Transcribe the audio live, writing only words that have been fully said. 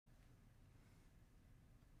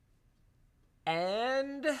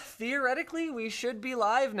And theoretically, we should be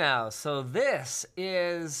live now. So this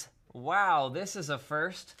is, wow, this is a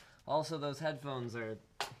first. Also, those headphones are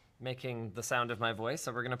making the sound of my voice,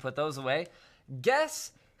 so we're going to put those away.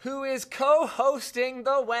 Guess who is co-hosting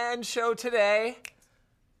the WAN show today?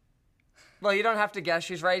 Well, you don't have to guess.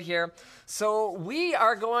 She's right here. So we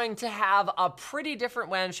are going to have a pretty different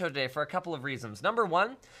WAN show today for a couple of reasons. Number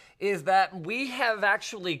one is that we have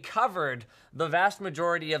actually covered the vast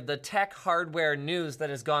majority of the tech hardware news that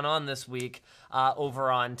has gone on this week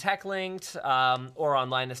over on TechLinked or on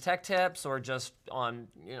Linus Tech Tips or just on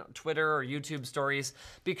Twitter or YouTube stories,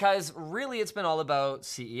 because really it's been all about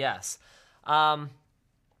CES. But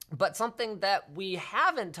something that we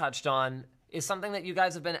haven't touched on is something that you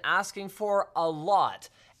guys have been asking for a lot,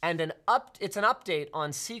 and it's an update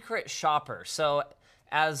on Secret Shopper. So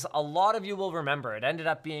as a lot of you will remember, it ended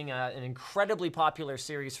up being an incredibly popular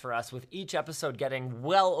series for us, with each episode getting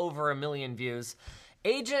well over 1 million views.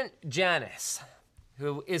 Agent Janice,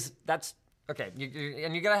 okay,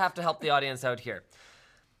 and you're gonna have to help the audience out here.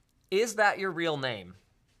 Is that your real name?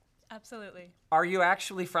 Absolutely. Are you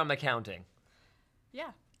actually from accounting? Yeah.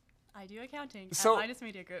 I do accounting at So Linus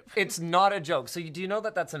Media Group. It's not a joke. So do you know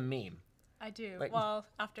that that's a meme? I do. Well,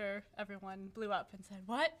 after everyone blew up and said,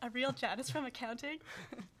 "What? A real Janice from accounting?"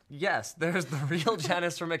 Yes, there's the real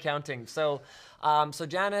Janice from accounting. So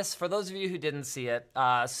Janice, for those of you who didn't see it,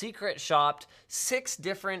 secret shopped 6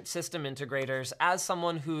 different system integrators as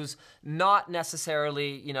someone who's not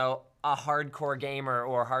necessarily, a hardcore gamer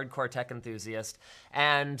or hardcore tech enthusiast,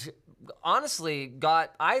 and honestly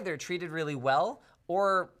got either treated really well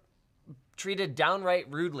or treated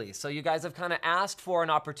downright rudely. So you guys have kind of asked for an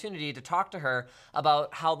opportunity to talk to her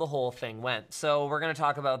about how the whole thing went. So we're going to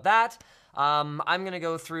talk about that. I'm going to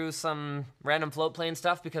go through some random float plane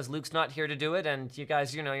stuff because Luke's not here to do it, and you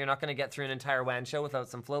guys, you're not going to get through an entire WAN show without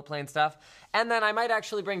some float plane stuff. And then I might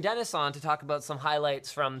actually bring Dennis on to talk about some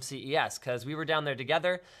highlights from CES, because we were down there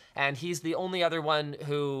together, and he's the only other one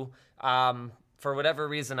who, for whatever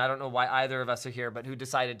reason, I don't know why either of us are here, but who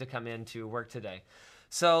decided to come in to work today.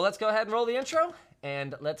 So let's go ahead and roll the intro,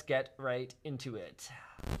 and let's get right into it.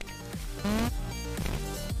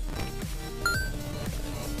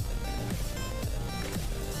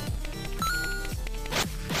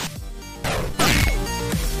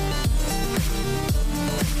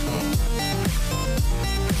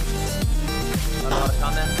 A lot of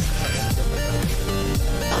comments.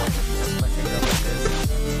 My finger like this.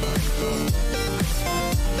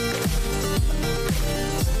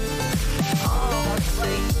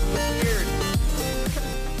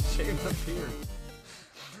 Shave the beard.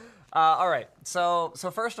 All right. So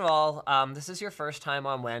first of all, this is your first time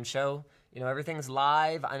on WAN Show. Everything's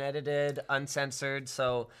live, unedited, uncensored.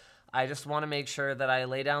 So I just want to make sure that I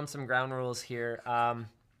lay down some ground rules here.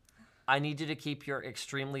 I need you to keep your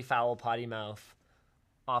extremely foul potty mouth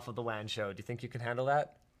off of the WAN Show. Do you think you can handle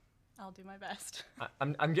that? I'll do my best.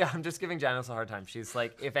 I'm just giving Janice a hard time. She's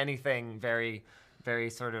like, if anything, very, very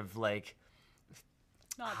sort of like.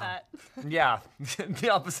 Not that. Yeah, the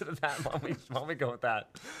opposite of that. Why don't we go with that?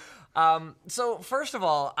 So first of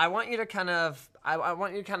all, I want you to kind of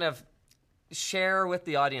share with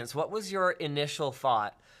the audience, what was your initial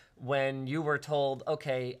thought when you were told,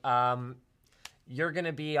 okay, you're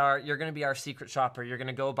gonna be our secret shopper. You're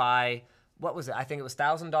gonna go buy, what was it? I think it was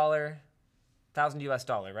 $1,000 US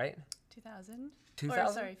dollar, right? 2,000. 2,000?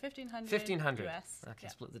 Or, sorry, 1,500. 1,500. US. Okay, Yeah.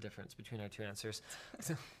 split the difference between our two answers.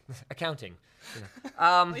 Accounting.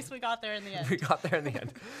 At least we got there in the end. We got there in the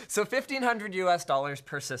end. So $1,500 US dollars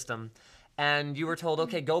per system, and you were told,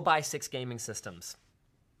 okay, go buy 6 gaming systems.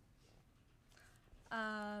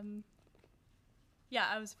 Yeah,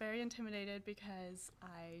 I was very intimidated because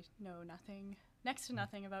I know next to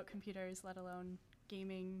nothing about computers, let alone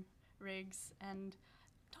gaming rigs, and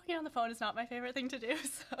talking on the phone is not my favorite thing to do,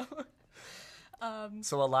 so...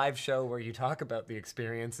 So a live show where you talk about the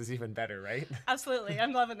experience is even better, right? Absolutely,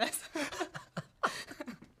 I'm loving this.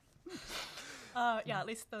 Yeah, at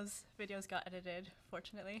least those videos got edited,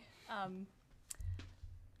 fortunately.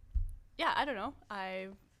 Yeah, I don't know. I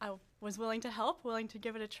was willing to help, willing to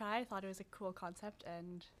give it a try. I thought it was a cool concept,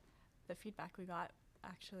 and the feedback we got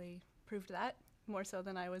actually proved that, more so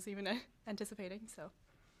than I was even anticipating, so.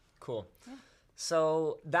 Cool. Yeah.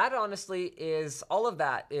 So that honestly all of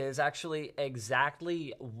that is actually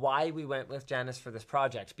exactly why we went with Janice for this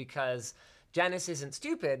project, because Janice isn't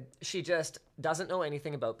stupid, she just doesn't know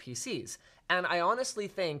anything about PCs. And I honestly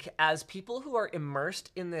think, as people who are immersed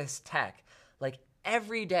in this tech, like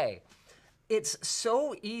every day, it's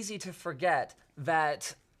so easy to forget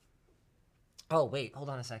that, oh wait, hold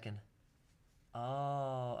on a second.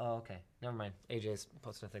 Oh, okay, never mind. AJ's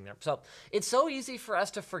posting a thing there. So it's so easy for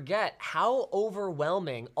us to forget how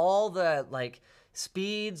overwhelming all the like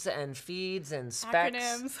speeds and feeds and specs.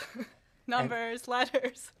 Acronyms, numbers,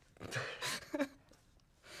 letters.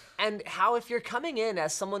 And how if you're coming in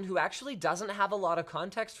as someone who actually doesn't have a lot of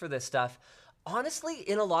context for this stuff, honestly,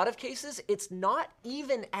 in a lot of cases, it's not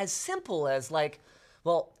even as simple as like,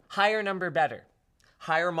 well, higher number better,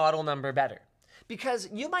 higher model number better. Because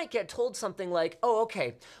you might get told something like, oh,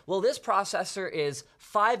 okay, well, this processor is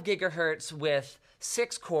 5 gigahertz with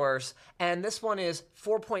 6 cores, and this one is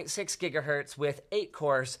 4.6 gigahertz with 8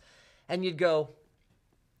 cores. And you'd go,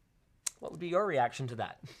 what would be your reaction to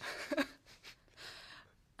that?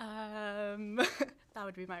 That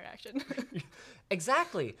would be my reaction.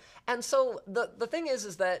 Exactly. And so the thing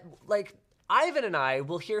is that like Ivan and I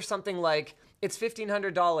will hear something like it's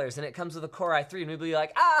 $1,500 and it comes with a Core i3 and we'll be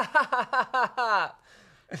like, ah, ha, ha, ha, ha, ha.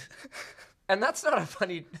 And that's not a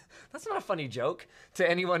funny joke to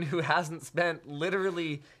anyone who hasn't spent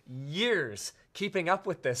literally years keeping up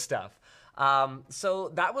with this stuff.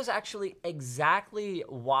 So that was actually exactly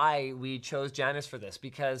why we chose Janice for this,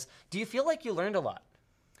 because do you feel like you learned a lot?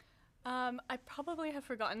 I probably have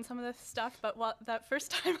forgotten some of this stuff, but that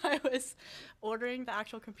first time I was ordering the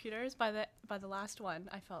actual computers, by the last one,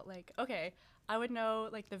 I felt like, okay, I would know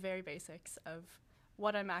like the very basics of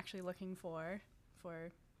what I'm actually looking for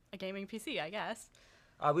a gaming PC, I guess.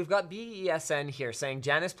 We've got BESN here saying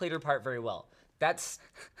Janice played her part very well. That's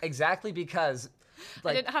exactly because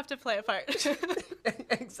I didn't have to play a part.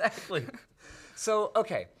 Exactly. So,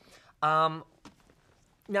 okay. Now,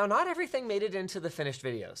 not everything made it into the finished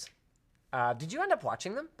videos. Did you end up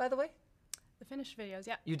watching them, by the way? The finished videos,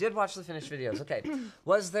 yeah. You did watch the finished videos, okay.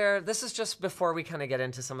 This is just before we kind of get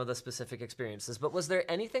into some of the specific experiences, but was there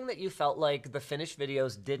anything that you felt like the finished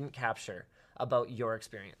videos didn't capture about your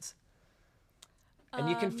experience? And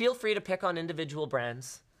you can feel free to pick on individual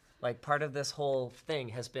brands. Like, part of this whole thing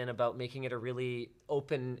has been about making it a really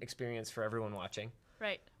open experience for everyone watching.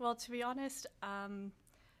 Right. Well, to be honest,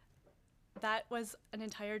 that was an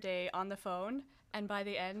entire day on the phone, and by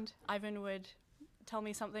the end, Ivan would tell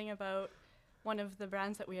me something about one of the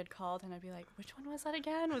brands that we had called, and I'd be like, which one was that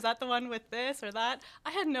again? Was that the one with this or that?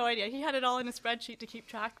 I had no idea. He had it all in a spreadsheet to keep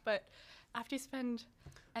track, but after you spend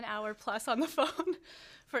an hour plus on the phone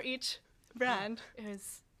for each brand,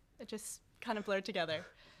 it just kind of blurred together.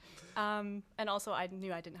 And also, I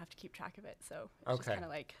knew I didn't have to keep track of it, so just kind of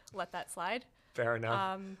like let that slide. Fair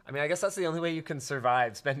enough. I mean, I guess that's the only way you can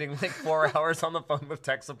survive, spending like 4 hours on the phone with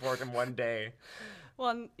tech support in one day.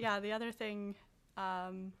 Well, yeah, the other thing,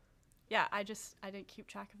 I didn't keep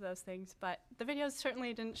track of those things, but the videos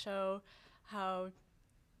certainly didn't show how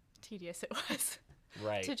tedious it was.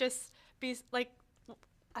 Right. To just be like,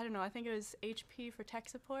 I don't know, I think it was HP for tech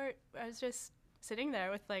support. I was just sitting there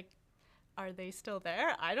with like, are they still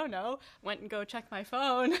there? I don't know. Went and go check my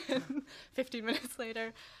phone, and 15 minutes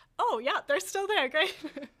later, oh yeah, they're still there, great.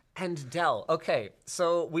 And Dell, okay,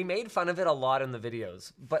 so we made fun of it a lot in the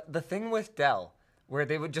videos, but the thing with Dell, where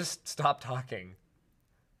they would just stop talking.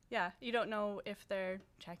 Yeah, you don't know if they're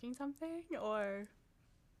checking something or...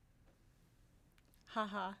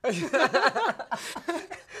 Haha.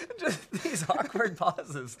 Just these awkward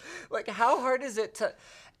pauses. Like, how hard is it to...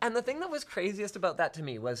 And the thing that was craziest about that to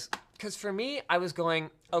me was, because for me, I was going,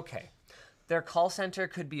 okay, their call center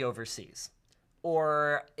could be overseas.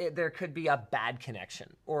 Or there could be a bad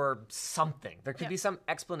connection or something. There could be some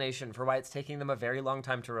explanation for why it's taking them a very long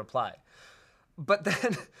time to reply. But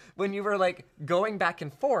then when you were like going back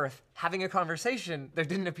and forth, having a conversation, there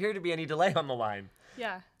didn't appear to be any delay on the line.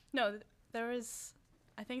 Yeah. No, there was,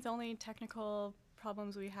 I think the only technical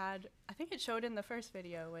problems we had, I think it showed in the first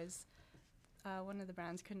video, was one of the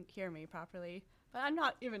brands couldn't hear me properly. But I'm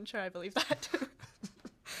not even sure I believe that.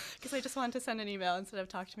 Because I just wanted to send an email instead of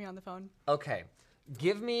talk to me on the phone. Okay.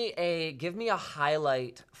 Give me a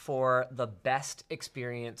highlight for the best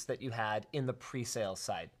experience that you had in the pre-sale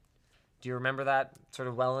side. Do you remember that sort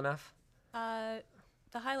of well enough? The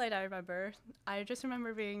highlight I remember, I just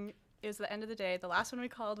remember it was the end of the day. The last one we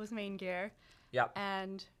called was Main Gear. Yep.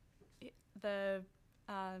 And the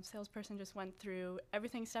salesperson just went through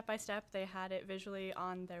everything step by step. They had it visually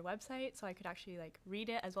on their website, so I could actually like read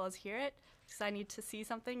it as well as hear it, because I need to see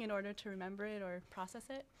something in order to remember it or process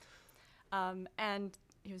it. And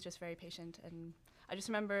he was just very patient. And I just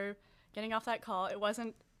remember getting off that call. It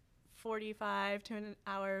wasn't 45 to an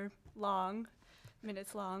hour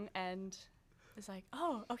minutes long, and it's like,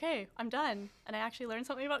 oh, okay, I'm done. And I actually learned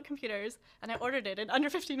something about computers, and I ordered it in under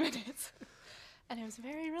 15 minutes. And it was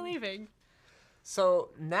very relieving. So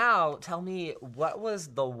now tell me, what was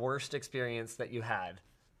the worst experience that you had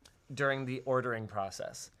during the ordering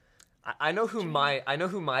process? I know who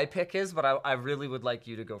my pick is, but I really would like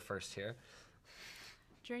you to go first here.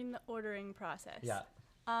 During the ordering process. Yeah.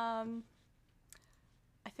 I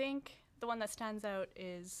think the one that stands out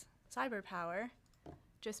is Cyberpower,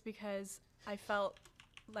 just because I felt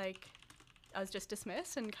like I was just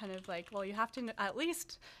dismissed and kind of like, well, you have to at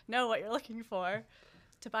least know what you're looking for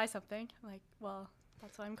to buy something. I'm like, well,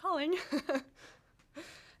 that's why I'm calling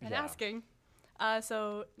and asking.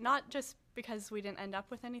 So not just because we didn't end up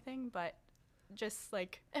with anything, but just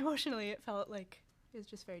like emotionally it felt like it was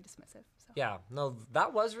just very dismissive. So. Yeah, no,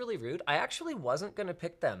 that was really rude. I actually wasn't going to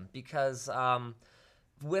pick them because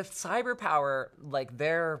with Cyberpower, like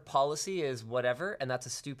their policy is whatever, and that's a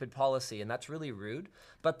stupid policy, and that's really rude.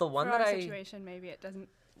 But the one For that our situation, maybe it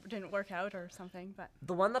didn't work out or something. But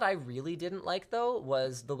the one that I really didn't like though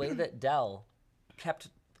was the way that Dell kept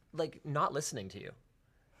like not listening to you.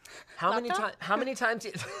 How many times?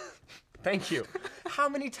 Thank you. How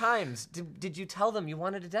many times did you tell them you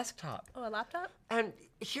wanted a desktop? Oh, a laptop? And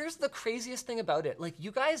here's the craziest thing about it. Like,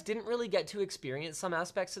 you guys didn't really get to experience some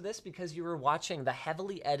aspects of this because you were watching the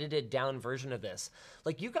heavily edited down version of this.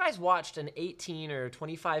 Like, you guys watched an 18 or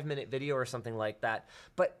 25-minute video or something like that.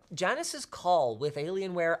 But Janice's call with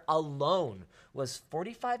Alienware alone was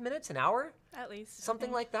 45 minutes, an hour? At least.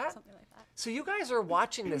 Something like that? Something like that. So you guys are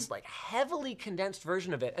watching this like heavily condensed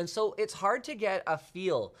version of it. And so it's hard to get a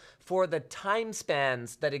feel for the time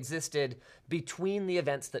spans that existed between the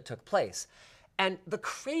events that took place. And the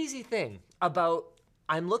crazy thing about,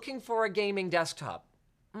 I'm looking for a gaming desktop.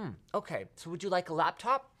 Okay, so would you like a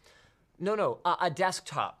laptop? No, a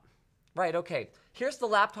desktop. Right, okay. Here's the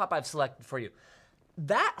laptop I've selected for you.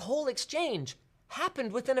 That whole exchange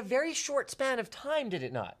happened within a very short span of time, did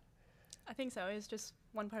it not? I think so. It was just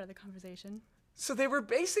one part of the conversation. So they were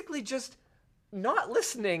basically just not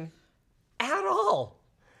listening at all.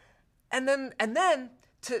 And then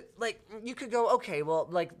to like, you could go, okay, well,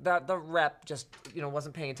 like the rep just,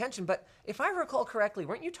 wasn't paying attention. But if I recall correctly,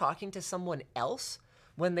 weren't you talking to someone else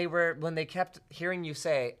when they kept hearing you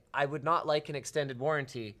say, I would not like an extended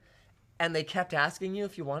warranty, and they kept asking you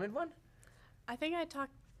if you wanted one? I think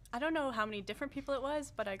I don't know how many different people it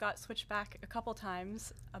was, but I got switched back a couple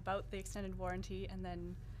times about the extended warranty and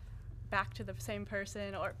then back to the same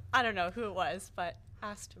person, or I don't know who it was, but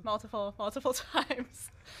asked multiple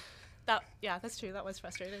times. That's true. That was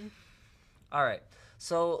frustrating. All right.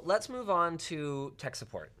 So let's move on to tech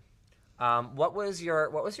support. What was your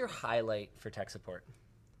highlight for tech support?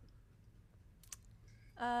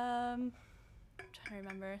 I'm trying to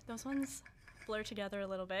remember. Those ones blur together a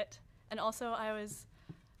little bit. And also I was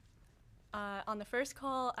on the first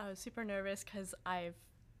call, I was super nervous because I've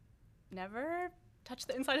never touched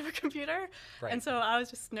the inside of a computer. Right. And so I was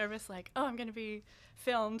just nervous, like, oh, I'm going to be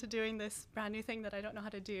filmed doing this brand new thing that I don't know how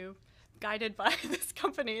to do, guided by this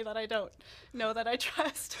company that I don't know that I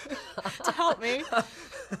trust to help me.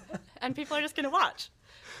 And people are just going to watch.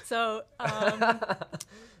 So,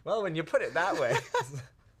 well, when you put it that way.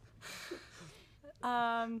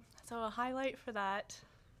 So a highlight for that.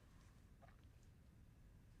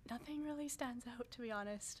 Nothing really stands out, to be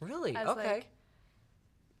honest. Really? As okay.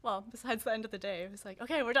 Well, besides the end of the day, it was like,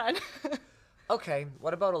 okay, we're done. Okay.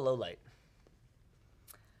 What about a low light?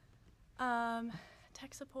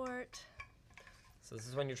 Tech support. So this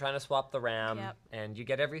is when you're trying to swap the RAM, Yep. and you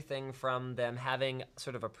get everything from them having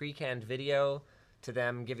sort of a pre-canned video to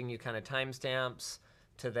them giving you kind of timestamps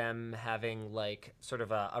to them having like sort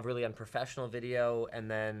of a really unprofessional video,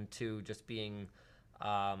 and then to just being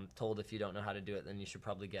told if you don't know how to do it, then you should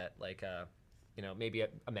probably get like maybe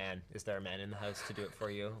a man. Is there a man in the house to do it for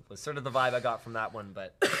you? Was sort of the vibe I got from that one,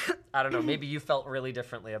 but I don't know. Maybe you felt really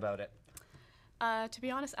differently about it. To be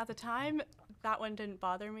honest, at the time, that one didn't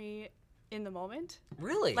bother me in the moment.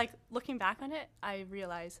 Really? Like, looking back on it, I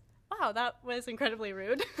realized, wow, that was incredibly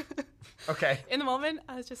rude. Okay. In the moment,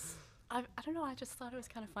 I was just, I don't know, I just thought it was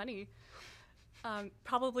kind of funny.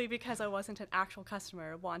 Probably because I wasn't an actual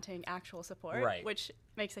customer wanting actual support, Right. which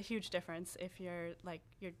makes a huge difference if you're like,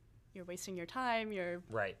 you're wasting your time, you're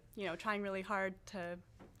Right. Trying really hard to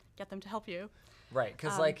get them to help you. Right,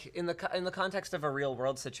 because like in the context of a real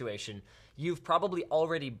world situation, you've probably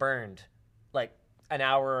already burned like an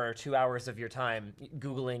hour or 2 hours of your time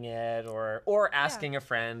Googling it or asking a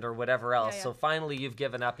friend or whatever else. Yeah. So finally you've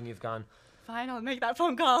given up and you've gone, Fine, I'll make that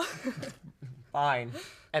phone call. fine.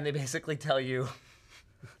 And they basically tell you,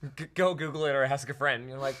 go Google it or ask a friend.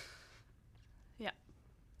 You're like, Yeah.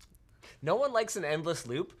 no one likes an endless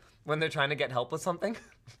loop when they're trying to get help with something.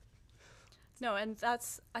 No, and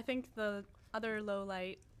that's, I think, the other low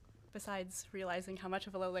light, besides realizing how much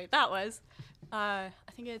of a low light that was, I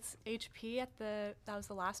think it's HP that was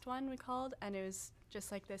the last one we called, and it was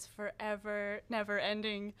just like this forever,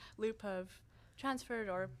 never-ending loop of transferred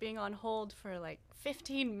or being on hold for like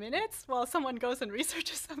 15 minutes while someone goes and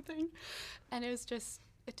researches something. And it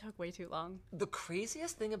took way too long. The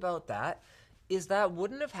craziest thing about that is that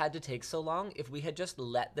wouldn't have had to take so long if we had just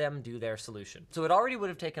let them do their solution. So it already would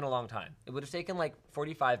have taken a long time. It would have taken like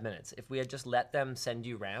 45 minutes if we had just let them send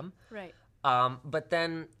you RAM. Right. But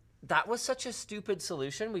then that was such a stupid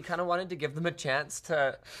solution. We kind of wanted to give them a chance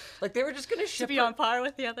to, like, they were just going to ship to be on par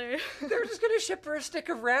with the other. They were just going to ship her a stick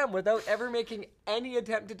of RAM without ever making any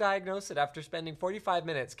attempt to diagnose it after spending 45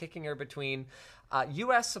 minutes kicking her between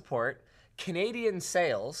U.S. support, Canadian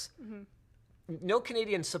sales. Mm-hmm. No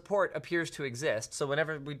Canadian support appears to exist, so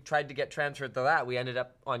whenever we tried to get transferred to that, we ended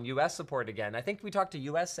up on U.S. support again. I think we talked to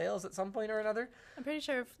U.S. sales at some point or another. I'm pretty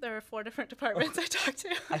sure there were 4 different departments I talked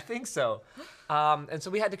to. I think so. And so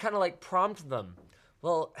we had to kind of like prompt them.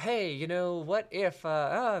 Well, hey, you know, what if,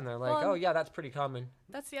 and they're like, oh yeah, that's pretty common.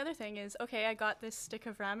 That's the other thing is, okay, I got this stick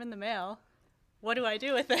of RAM in the mail. What do I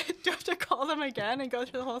do with it? Do I have to call them again and go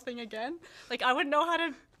through the whole thing again? Like, I wouldn't know how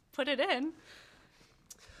to put it in.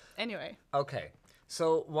 Anyway. Okay.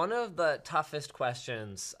 So one of the toughest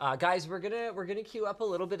questions, guys, we're gonna queue up a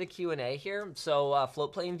little bit of Q&A here. So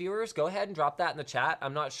Floatplane viewers, go ahead and drop that in the chat.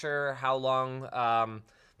 I'm not sure how long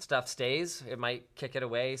stuff stays. It might kick it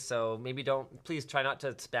away, so maybe please try not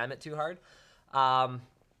to spam it too hard.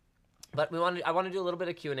 But I want to do a little bit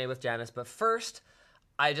of Q&A with Janice. But first,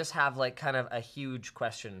 I just have like kind of a huge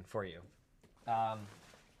question for you. Hold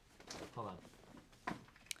on.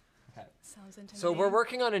 Okay. Sounds intimidating. So we're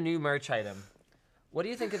working on a new merch item. What do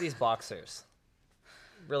you think of these boxers?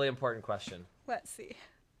 Really important question. Let's see.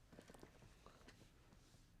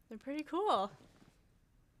 They're pretty cool.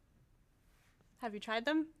 Have you tried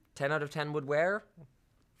them? 10 out of 10 would wear.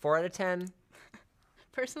 4 out of 10.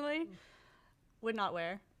 Personally, would not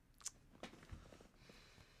wear.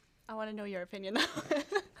 I want to know your opinion though.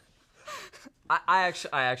 I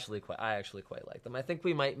actually quite like them. I think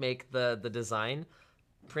we might make the design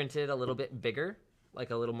printed a little bit bigger,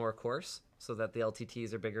 like a little more coarse, so that the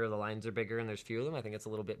LTTs are bigger, the lines are bigger, and there's fewer of them. I think it's a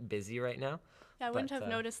little bit busy right now. Yeah, I wouldn't have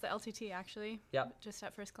noticed the LTT actually. Yep. Just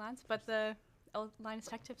at first glance, but the Linus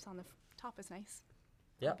Tech Tips on the top is nice.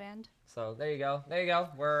 Yeah. Band. So there you go. There you go.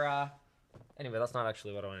 We're anyway. That's not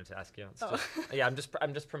actually what I wanted to ask you. It's just, yeah, I'm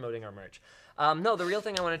just promoting our merch. No, the real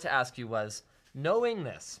thing I wanted to ask you was knowing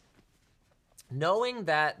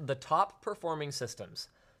that the top performing systems,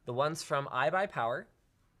 the ones from iBuyPower,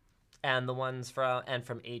 and the ones from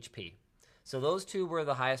HP. So those two were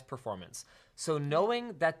the highest performance. So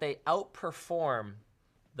knowing that they outperform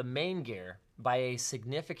the main gear by a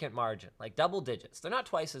significant margin, like double digits. They're not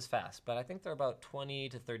twice as fast, but I think they're about 20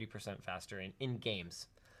 to 30% faster in games.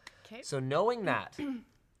 Okay. So knowing that,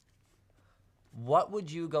 what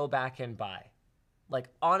would you go back and buy? Like,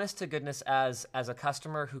 honest to goodness, as a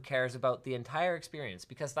customer who cares about the entire experience,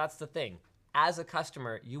 because that's the thing. As a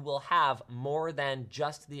customer, you will have more than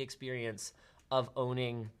just the experience of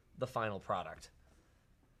owning the final product.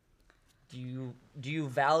 Do you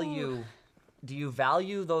value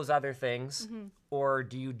those other things, or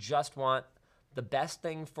do you just want the best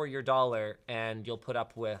thing for your dollar and you'll put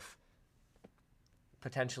up with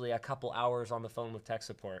potentially a couple hours on the phone with tech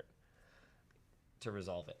support to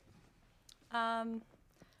resolve it?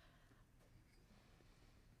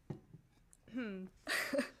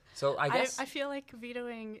 So I guess I feel like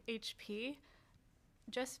vetoing HP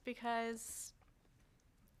just because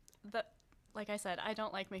like I said, I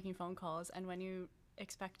don't like making phone calls, and when you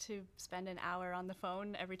expect to spend an hour on the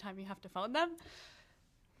phone every time you have to phone them,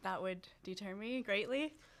 that would deter me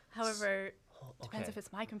greatly. However, depends if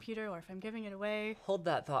it's my computer or if I'm giving it away. Hold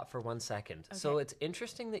that thought for 1 second. Okay. So it's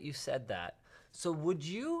interesting that you said that. So would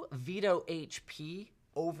you veto HP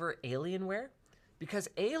over Alienware? Because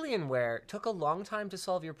Alienware took a long time to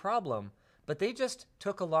solve your problem, but they just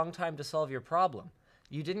took a long time to solve your problem.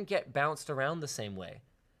 You didn't get bounced around the same way.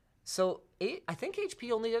 So I think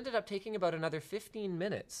HP only ended up taking about another 15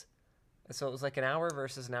 minutes. So it was like an hour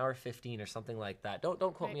versus an hour 15 or something like that. Don't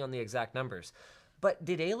quote me on the exact numbers. But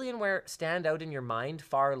did Alienware stand out in your mind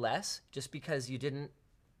far less just because you didn't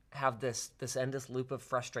have this endless loop of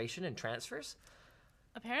frustration and transfers?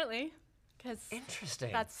 Apparently, because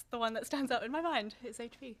interesting. That's the one that stands out in my mind is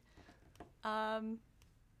HP. I'm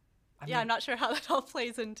not sure how that all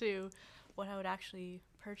plays into what I would actually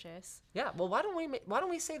purchase. Yeah, well, why don't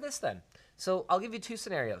we say this then? So I'll give you 2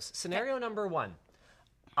 scenarios. Scenario number 1,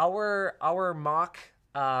 our mock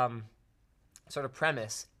sort of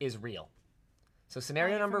premise is real. So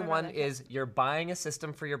scenario number 1 is you're buying a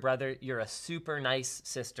system for your brother. You're a super nice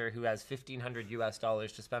sister who has $1,500 US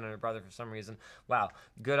to spend on her brother for some reason. Wow,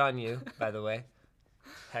 good on you, by the way.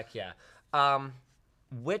 Heck yeah.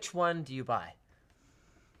 Which one do you buy?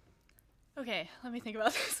 Okay, let me think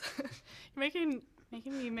about this. You're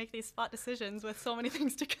making me make these spot decisions with so many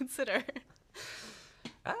things to consider.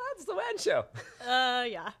 That's the WAN show.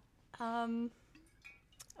 Yeah.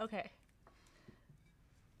 Okay.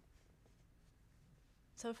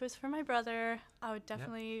 So if it's for my brother, I would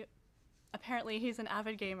definitely. Apparently, he's an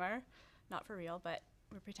avid gamer, not for real, but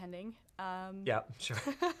we're pretending. Yeah, sure.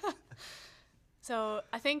 So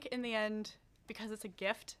I think in the end, because it's a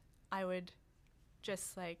gift, I would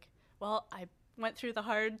just like, well, I went through the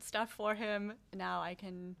hard stuff for him. Now I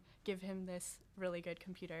can give him this really good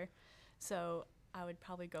computer. So I would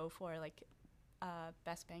probably go for like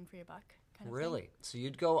best bang for your buck kind of Really? thing. So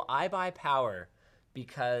you'd go I buy power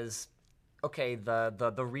because, okay,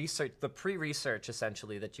 the research, the pre-research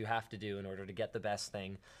essentially that you have to do in order to get the best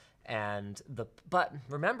thing. But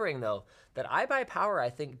remembering though that I buy power I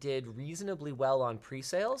think did reasonably well on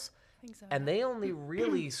pre-sales. I think so. And yeah. they only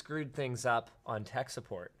really screwed things up on tech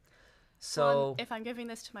support. So Well, if I'm giving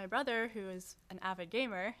this to my brother, who is an avid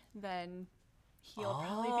gamer, then he'll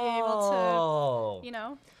probably be able to, you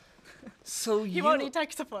know, so he won't need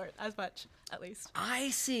tech support as much, at least.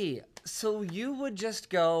 I see. So you would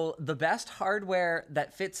just go the best hardware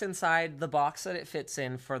that fits inside the box that it fits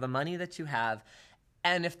in for the money that you have.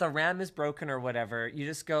 And if the RAM is broken or whatever, you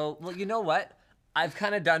just go, well, you know what? I've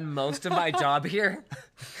kind of done most of my job here.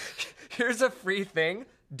 Here's a free thing.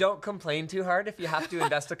 Don't complain too hard if you have to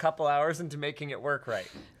invest a couple hours into making it work right.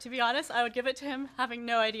 To be honest, I would give it to him having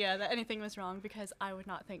no idea that anything was wrong because I would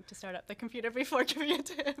not think to start up the computer before giving it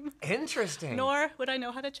to him. Interesting. Nor would I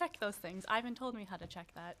know how to check those things. Ivan told me how to check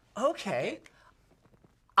that. Okay.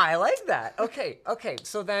 I like that. Okay.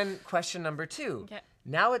 So then question number 2. Okay.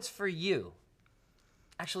 Now it's for you.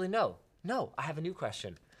 Actually, no, I have a new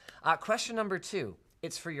question. Question number 2,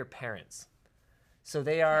 it's for your parents. So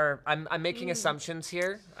they are, I'm making assumptions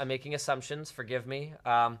here. I'm making assumptions, forgive me.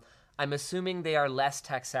 I'm assuming they are less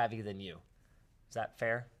tech savvy than you. Is that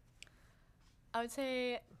fair? I would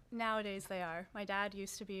say nowadays they are. My dad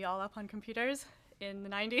used to be all up on computers in the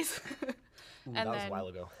 90s. Ooh, and that was then a while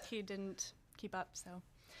ago. he didn't keep up, so.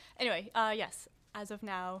 Anyway, yes, as of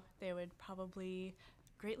now, they would probably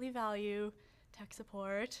greatly value tech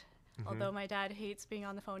support, although my dad hates being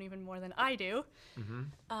on the phone even more than I do.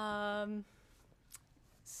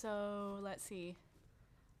 So let's see.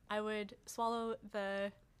 I would swallow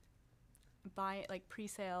the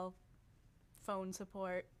pre-sale phone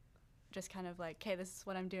support, just kind of like, okay, this is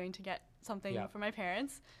what I'm doing to get something for my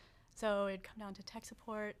parents. So it'd come down to tech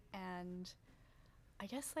support and I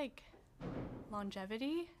guess like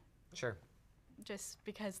longevity. Sure. Just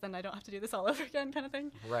because then I don't have to do this all over again kind of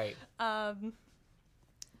thing. Right.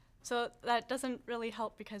 So that doesn't really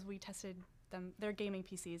help because we tested them. They're gaming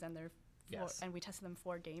PCs and and we tested them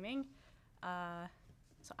for gaming.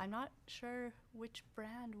 So I'm not sure which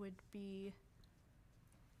brand would be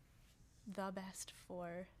the best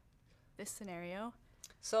for this scenario.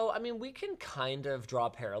 So, I mean, we can kind of draw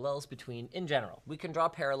parallels between, in general, we can draw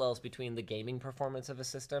parallels between the gaming performance of a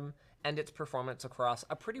system and its performance across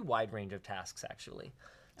a pretty wide range of tasks, actually.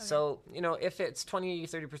 Okay. So, you know, if it's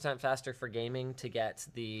 20-30% faster for gaming to get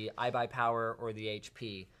the iBuy power or the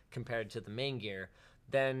HP compared to the main gear,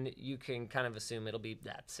 then you can kind of assume it'll be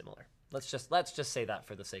that similar. Let's just say that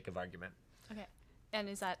for the sake of argument. Okay. And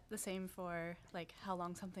is that the same for like how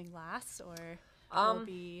long something lasts, or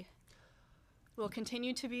will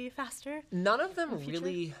continue to be faster? None of them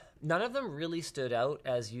really stood out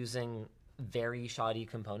as using very shoddy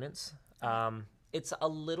components. It's a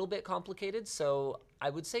little bit complicated, so I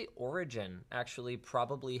would say Origin actually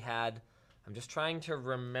probably had, I'm just trying to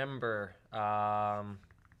remember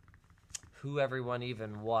who everyone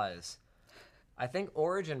even was. I think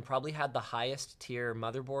Origin probably had the highest tier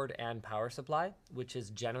motherboard and power supply, which is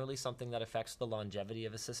generally something that affects the longevity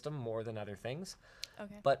of a system more than other things.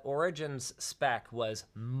 Okay. But Origin's spec was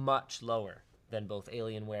much lower than both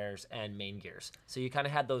Alienware's and Main Gear's. So you kind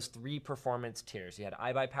of had those 3 performance tiers. You had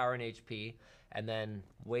iBuy power and HP, and then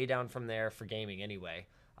way down from there for gaming anyway,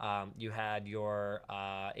 you had your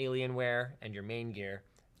Alienware and your Main Gear,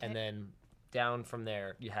 and then down from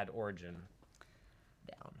there you had Origin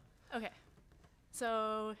down. Okay.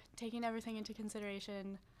 So taking everything into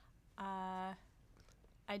consideration, I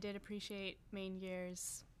did appreciate Main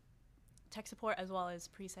Gear's tech support as well as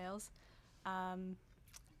pre-sales. And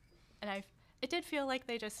it did feel like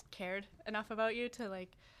they just cared enough about you to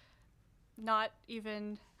like not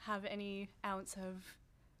even have any ounce of,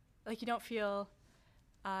 like, you don't feel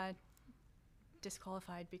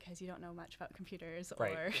disqualified because you don't know much about computers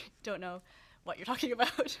or don't know what you're talking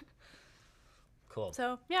about. Cool.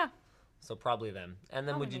 So yeah. So probably them. And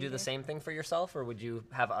then would you Probably do the do. same thing for yourself, or would you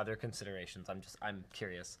have other considerations? I'm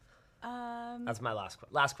curious. That's my last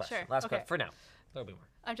question. Sure, Last okay. question for now. There'll be more.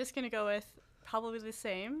 I'm just going to go with probably the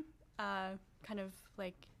same, kind of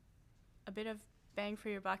like a bit of bang for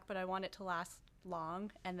your buck, but I want it to last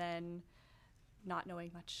long, and then not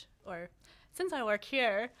knowing much. Or since I work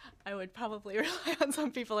here, I would probably rely on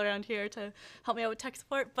some people around here to help me out with tech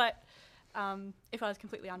support, but if I was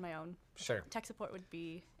completely on my own, Sure. tech support would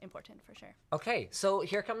be important for sure. Okay, so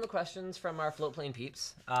here come the questions from our Floatplane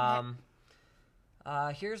peeps.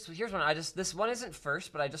 Here's one. This one isn't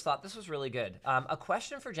first, but I just thought this was really good. A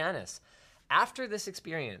question for Janice. After this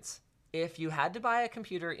experience, if you had to buy a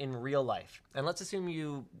computer in real life, and let's assume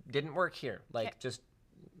you didn't work here, like just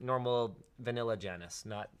normal vanilla Janice,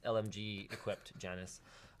 not LMG equipped Janice.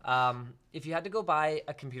 If you had to buy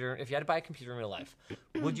a computer in real life,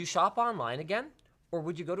 would you shop online again, or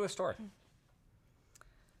would you go to a store?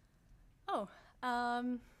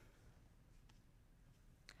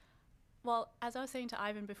 Well, as I was saying to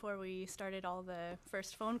Ivan before we started all the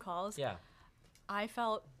first phone calls, Yeah. I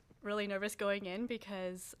felt really nervous going in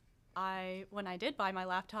because when I did buy my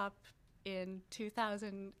laptop in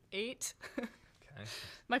 2008, Okay.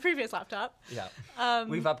 my previous laptop, Yeah.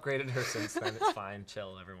 We've upgraded her since then. It's fine.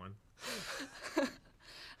 Chill, everyone.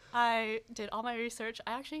 I did all my research.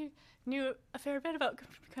 I actually knew a fair bit about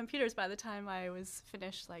computers by the time I was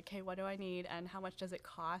finished. Like, hey, what do I need, and how much does it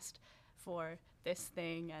cost for this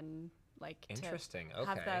thing, and like Interesting. to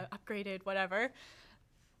have Okay. the upgraded whatever.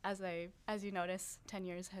 As you notice, 10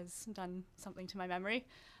 years has done something to my memory.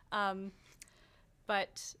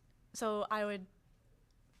 But so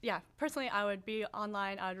personally, I would be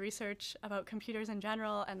online. I would research about computers in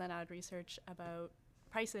general, and then I would research about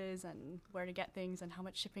prices and where to get things and how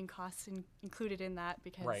much shipping costs included in that,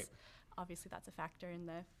 because obviously that's a factor in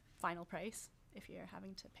the final price if you're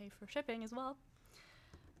having to pay for shipping as well.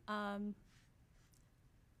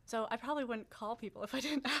 So I probably wouldn't call people if I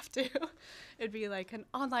didn't have to. It'd be like an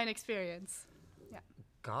online experience. Yeah.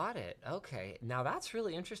 Got it. Okay. Now that's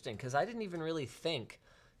really interesting, because I didn't even really think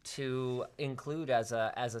to include as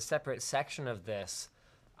a separate section of this,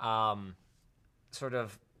 sort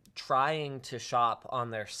of trying to shop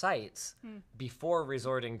on their sites before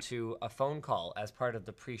resorting to a phone call as part of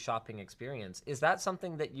the pre-shopping experience. Is that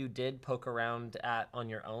something that you did poke around at on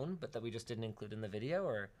your own, but that we just didn't include in the video,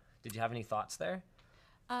 or did you have any thoughts there?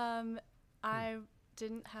 I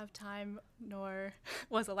didn't have time nor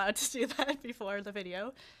was allowed to do that before the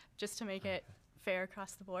video, just to make it fair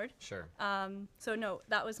across the board. Sure. So no,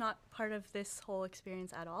 that was not part of this whole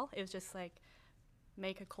experience at all. It was just like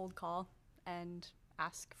make a cold call and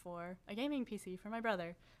ask for a gaming PC for my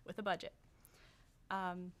brother with a budget.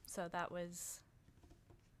 So that was,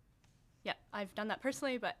 I've done that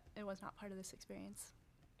personally, but it was not part of this experience.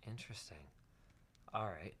 Interesting. All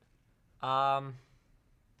right.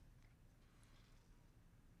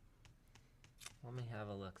 Let me have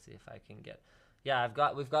a look, see if I can get. Yeah,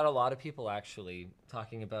 we've got a lot of people actually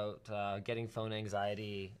talking about getting phone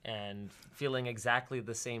anxiety and feeling exactly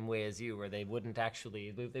the same way as you, where they wouldn't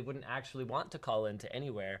actually want to call into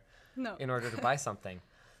anywhere in order to buy something.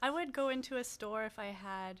 I would go into a store if I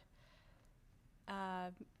had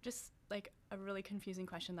just like a really confusing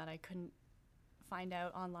question that I couldn't find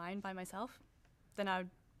out online by myself. Then I would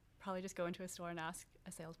probably just go into a store and ask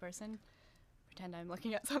a salesperson, pretend I'm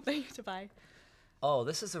looking at something to buy. Oh,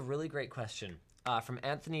 this is a really great question from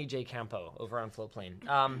Anthony J. Campo over on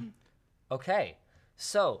Floatplane. Okay,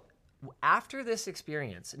 so after this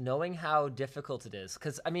experience, knowing how difficult it is,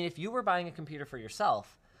 because, I mean, if you were buying a computer for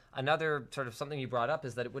yourself, another sort of something you brought up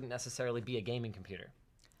is that it wouldn't necessarily be a gaming computer,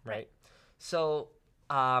 right? So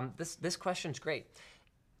this question's great.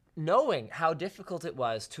 Knowing how difficult it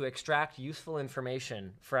was to extract useful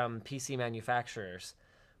information from PC manufacturers,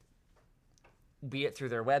 be it through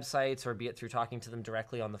their websites or be it through talking to them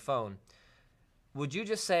directly on the phone, would you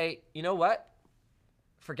just say, you know what?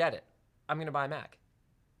 Forget it. I'm going to buy a Mac.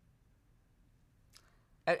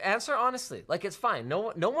 Answer honestly. Like, it's fine.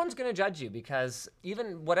 No one's going to judge you, because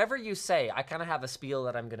even whatever you say, I kind of have a spiel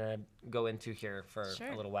that I'm going to go into here for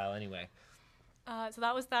a little while anyway. So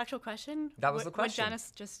that was the actual question? That was the question. Would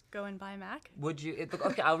Janice just go and buy a Mac? Would you?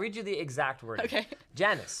 Okay, I'll read you the exact wording. Okay.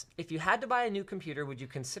 Janice, if you had to buy a new computer, would you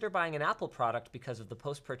consider buying an Apple product because of the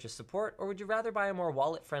post-purchase support, or would you rather buy a more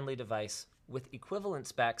wallet-friendly device with equivalent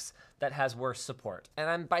specs that has worse support?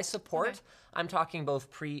 And by support, I'm talking both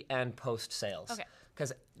pre and post sales. Okay.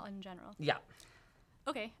 Because in general. Yeah.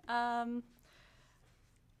 Okay.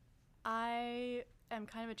 I am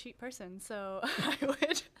kind of a cheap person, so I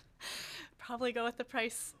would probably go with the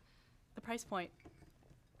price point.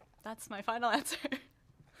 That's my final answer.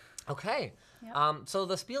 Okay. Yep. So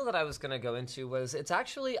the spiel that I was going to go into was it's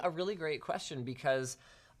actually a really great question because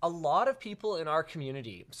a lot of people in our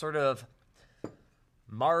community sort of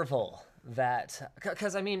marvel that,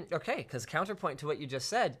 because I mean, okay, because counterpoint to what you just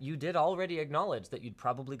said, you did already acknowledge that you'd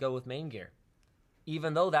probably go with main gear,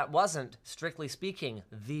 even though that wasn't, strictly speaking,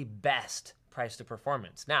 the best price to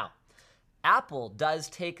performance. Now, Apple does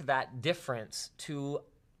take that difference to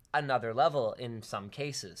another level in some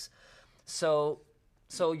cases. So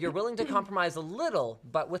you're willing to compromise a little,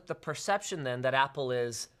 but with the perception then that Apple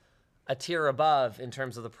is a tier above in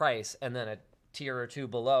terms of the price and then a tier or two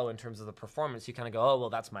below in terms of the performance, you kind of go, oh, well,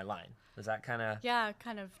 that's my line. Is that kind of... Yeah,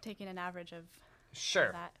 kind of taking an average of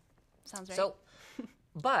Sure. that. Sounds right. So,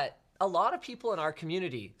 but a lot of people in our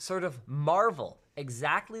community sort of marvel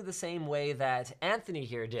exactly the same way that Anthony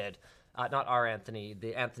here did. Not our Anthony,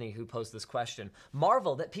 the Anthony who posed this question.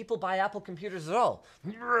 Marvel that people buy Apple computers at all.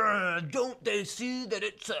 Don't they see that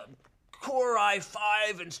it's a Core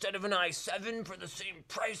i5 instead of an i7 for the same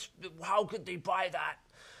price? How could they buy that?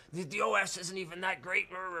 The OS isn't even that great.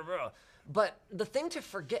 But the thing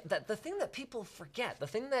that people forget, the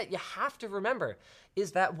thing that you have to remember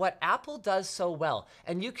is that what Apple does so well,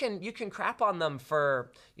 and you can crap on them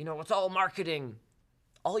for, it's all marketing,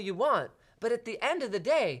 all you want, but at the end of the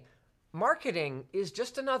day, marketing is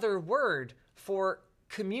just another word for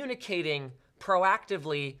communicating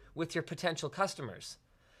proactively with your potential customers.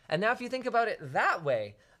 And now if you think about it that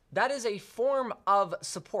way, that is a form of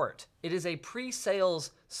support. It is a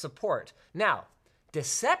pre-sales support. Now,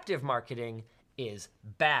 deceptive marketing is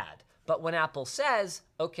bad. But when Apple says,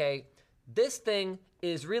 okay, this thing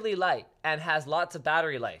is really light and has lots of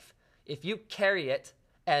battery life. If you carry it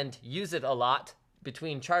and use it a lot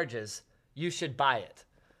between charges, you should buy it.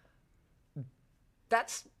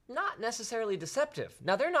 That's not necessarily deceptive.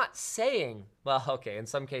 Now, they're not saying, well, okay, in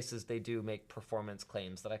some cases they do make performance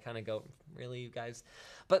claims that I kind of go, really, you guys?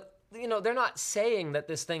 But, they're not saying that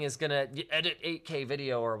this thing is going to edit 8K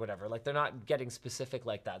video or whatever. Like, they're not getting specific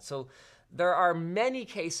like that. So there are many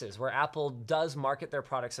cases where Apple does market their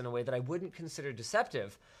products in a way that I wouldn't consider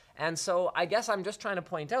deceptive. And so I guess I'm just trying to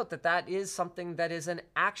point out that that is something that is an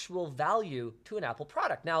actual value to an Apple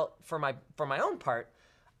product. Now, for my own part,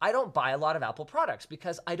 I don't buy a lot of Apple products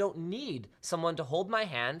because I don't need someone to hold my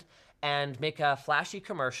hand and make a flashy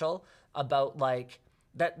commercial about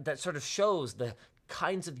that sort of shows the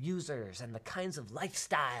kinds of users and the kinds of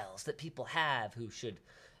lifestyles that people have who should,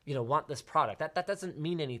 want this product. That doesn't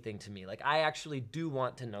mean anything to me. Like, I actually do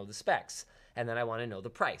want to know the specs, and then I want to know the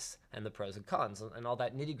price and the pros and cons and all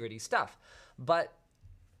that nitty-gritty stuff. But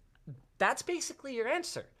that's basically your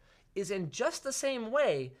answer, is in just the same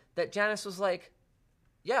way that Janice was like,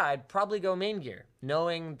 yeah, I'd probably go main gear,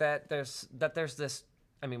 knowing that there's this,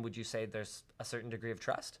 would you say there's a certain degree of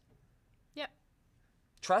trust? Yep.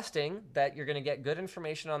 Trusting that you're going to get good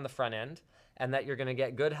information on the front end and that you're going to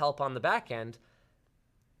get good help on the back end.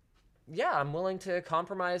 Yeah, I'm willing to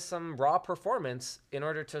compromise some raw performance in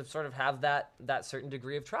order to sort of have that certain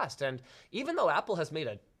degree of trust. And even though Apple has made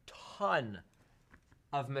a ton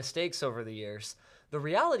of mistakes over the years, the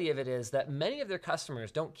reality of it is that many of their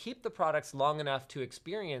customers don't keep the products long enough to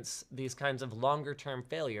experience these kinds of longer-term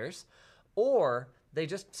failures, or they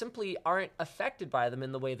just simply aren't affected by them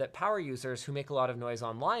in the way that power users who make a lot of noise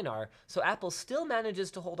online are. So Apple still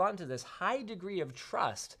manages to hold on to this high degree of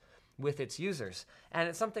trust with its users. And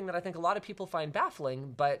it's something that I think a lot of people find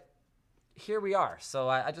baffling, but here we are. So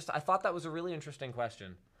I thought that was a really interesting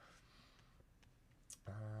question.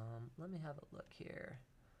 Let me have a look here.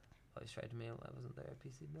 Always tried to mail. I wasn't there.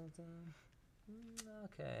 PC built on.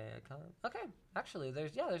 Okay. Actually,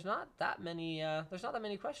 there's not that many. There's not that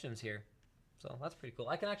many questions here, so that's pretty cool.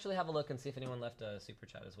 I can actually have a look and see if anyone left a super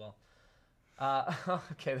chat as well.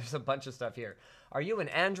 Okay, there's a bunch of stuff here. Are you an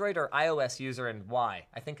Android or iOS user, and why?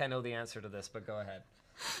 I think I know the answer to this, but go ahead.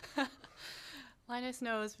 Linus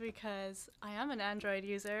knows because I am an Android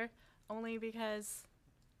user, only because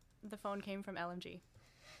the phone came from LMG.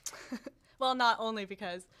 Well, not only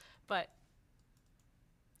because, but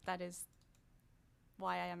that is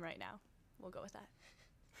why I am right now. We'll go with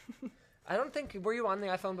that. I don't think, were you on the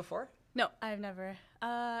iPhone before? No, I've never.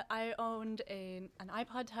 I owned an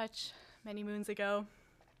iPod Touch many moons ago.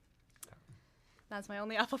 That's my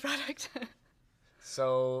only Apple product.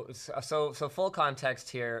 So full context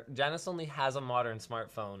here. Janice only has a modern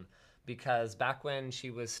smartphone because back when she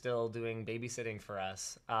was still doing babysitting for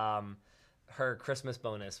us, her Christmas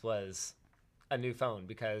bonus was a new phone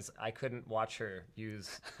because I couldn't watch her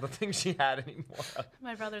use the thing she had anymore.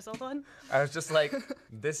 My brother's old one. I was just like,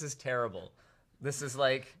 this is terrible. This is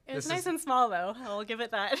like... It was nice and small, though. I'll give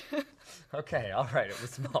it that. Okay, all right, it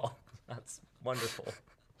was small. That's wonderful.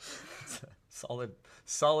 It's a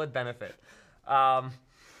solid benefit. Yeah,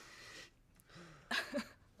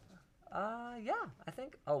 I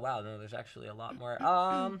think. Oh wow, no, there's actually a lot more.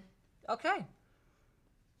 Okay.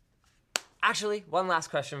 Actually, one last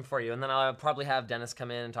question for you, and then I'll probably have Dennis come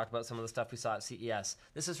in and talk about some of the stuff we saw at CES.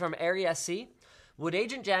 This is from Ari SC. Would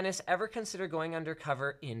Agent Janice ever consider going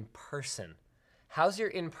undercover in person? How's your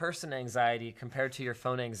in-person anxiety compared to your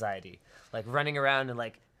phone anxiety? Like running around and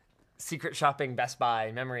like secret shopping Best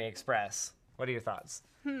Buy, Memory Express. What are your thoughts?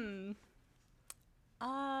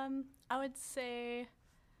 I would say,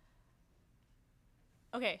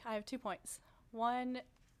 okay, I have 2 points. One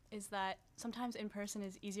is that sometimes in person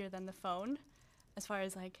is easier than the phone as far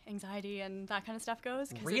as like anxiety and that kind of stuff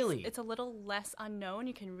goes. 'Cause Really? It's a little less unknown.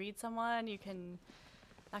 You can read someone,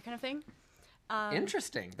 that kind of thing.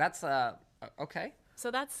 Interesting. That's, okay.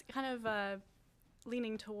 So that's kind of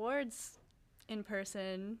leaning towards in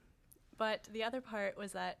person. But the other part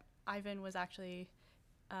was that Ivan was actually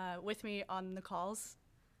with me on the calls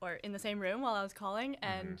or in the same room while I was calling,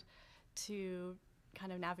 and to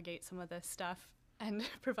kind of navigate some of this stuff and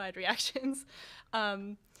provide reactions.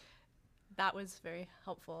 That was very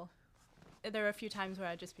helpful. There were a few times where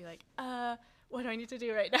I'd just be like, what do I need to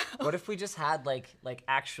do right now? What if we just had like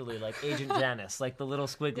actually like Agent Janice, like the little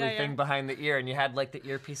squiggly Yeah, thing behind the ear, and you had like the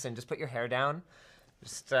earpiece in, just put your hair down.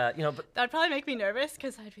 Just, but That'd probably make me nervous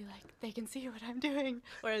because I'd be like, they can see what I'm doing.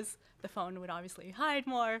 Whereas the phone would obviously hide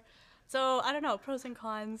more. So I don't know, pros and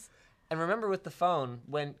cons. and remember with the phone,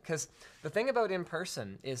 because the thing about in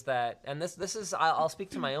person is that, and this is, I'll speak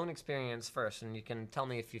to my own experience first, and you can tell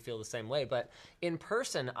me if you feel the same way, but in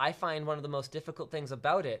person, I find one of the most difficult things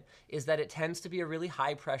about it is that it tends to be a really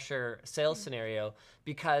high pressure sales scenario,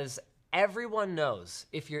 because everyone knows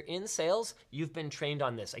if you're in sales, you've been trained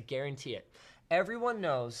on this, I guarantee it. Everyone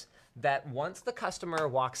knows that once the customer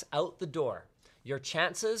walks out the door, your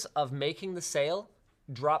chances of making the sale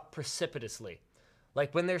drop precipitously.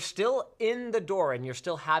 Like when they're still in the door and you're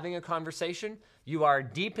still having a conversation, you are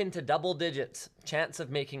deep into double digits chance of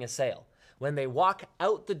making a sale. When they walk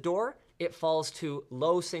out the door, it falls to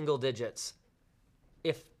low single digits,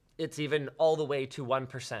 if it's even all the way to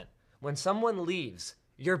 1%. When someone leaves,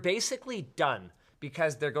 you're basically done,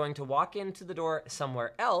 because they're going to walk into the door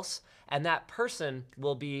somewhere else, and that person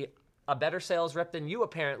will be a better sales rep than you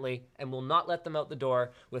apparently, and will not let them out the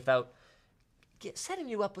door without setting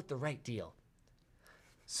you up with the right deal.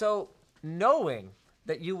 So knowing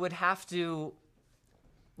that you would have to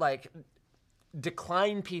like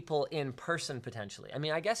decline people in person potentially. I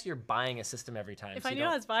mean, I guess you're buying a system every time. If I knew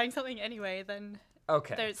I was buying something anyway, then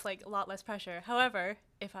there's like a lot less pressure. However,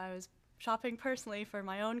 if I was shopping personally for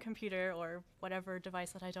my own computer or whatever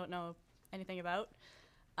device that I don't know anything about,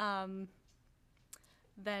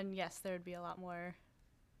 then yes, there would be a lot more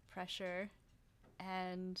pressure.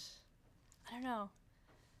 And I don't know.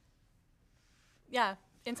 Yeah,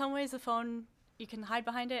 in some ways the phone, you can hide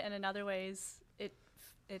behind it, and in other ways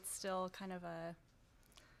it's still kind of a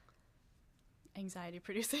anxiety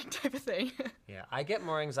producing type of thing. Yeah, I get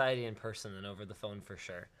more anxiety in person than over the phone for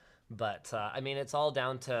sure. But I mean, it's all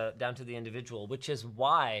down to the individual, which is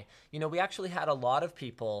why, we actually had a lot of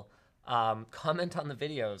people comment on the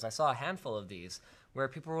videos. I saw a handful of these where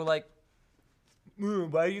people were like,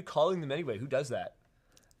 why are you calling them anyway? Who does that?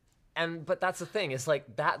 But that's the thing, is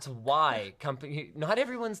like, that's why not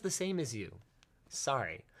everyone's the same as you.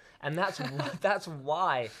 Sorry. And that's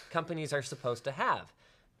why companies are supposed to have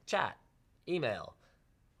chat, email,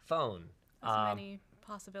 phone. There's many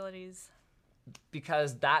possibilities.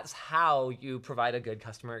 Because that's how you provide a good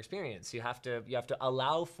customer experience. You have to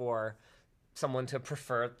allow for someone to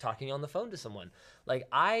prefer talking on the phone to someone. Like,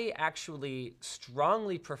 I actually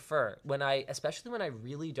strongly prefer especially when I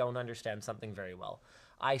really don't understand something very well,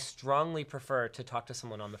 I strongly prefer to talk to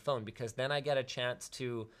someone on the phone, because then I get a chance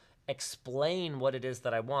to explain what it is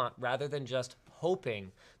that I want, rather than just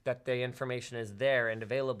hoping that the information is there and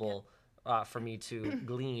available for me to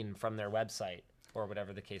glean from their website or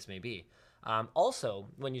whatever the case may be. Also,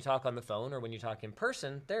 when you talk on the phone or when you talk in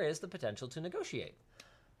person, there is the potential to negotiate.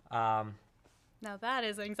 Now that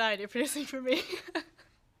is anxiety producing for me.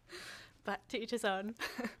 But to each his own.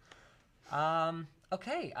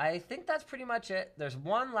 Okay, I think that's pretty much it. There's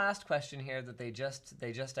one last question here that they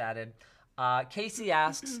just added. Casey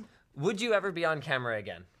asks, would you ever be on camera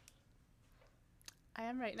again? I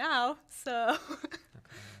am right now, so. Okay,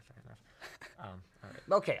 fair enough. All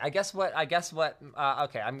right. Okay, I guess what,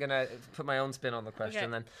 okay, I'm gonna put my own spin on the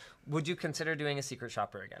question then. Would you consider doing a Secret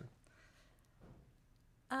Shopper again?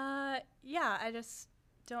 Yeah, I just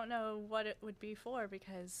don't know what it would be for,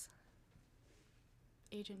 because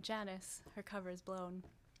Agent Janice, her cover is blown.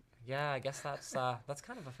 Yeah, I guess that's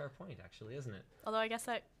kind of a fair point, actually, isn't it? Although I guess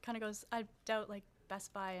that kind of goes, I doubt like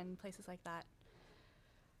Best Buy and places like that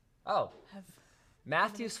Oh, have.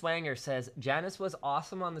 Matthew Swanger says Janice was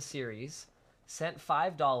awesome on the series, sent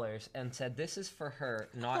 $5 and said this is for her,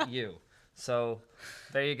 not you. So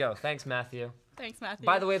there you go. Thanks, Matthew. Thanks, Matthew.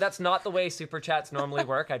 By the way, that's not the way super chats normally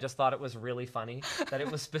work. I just thought it was really funny that it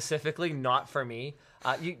was specifically not for me.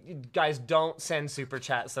 You guys don't send super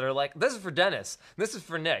chats that are like, this is for Dennis, this is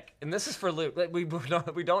for Nick, and this is for Luke. Like, we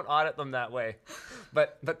don't audit them that way.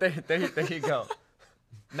 But there you go.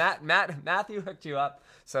 Matthew hooked you up,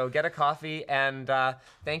 so get a coffee, and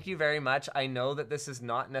thank you very much. I know that this is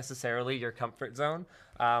not necessarily your comfort zone.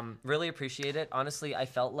 Really appreciate it. Honestly, I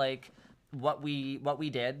felt like what we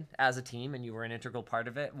did as a team, and you were an integral part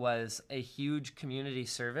of it, was a huge community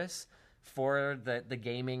service for the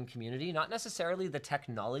gaming community, not necessarily the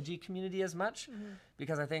technology community as much,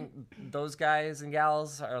 because I think those guys and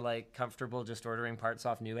gals are like comfortable just ordering parts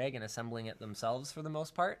off Newegg and assembling it themselves for the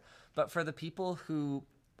most part. But for the people who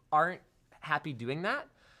aren't happy doing that,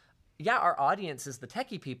 yeah, our audience is the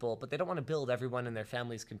techie people, but they don't want to build everyone in their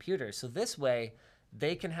family's computer. So this way,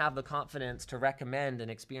 they can have the confidence to recommend an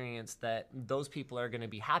experience that those people are going to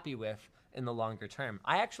be happy with in the longer term.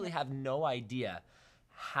 I actually have no idea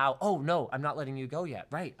how... Oh, no, I'm not letting you go yet.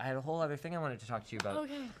 Right, I had a whole other thing I wanted to talk to you about.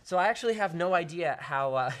 Okay. So I actually have no idea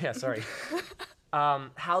how... yeah, sorry.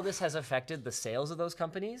 How this has affected the sales of those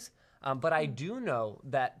companies. But I do know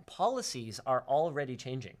that policies are already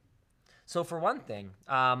changing. So for one thing,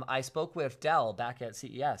 I spoke with Dell back at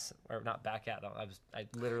CES, or not back at, I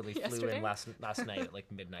literally flew in last night at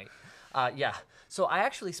like midnight. Yeah, so I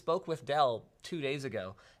actually spoke with Dell 2 days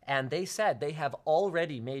ago, and they said they have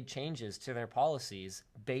already made changes to their policies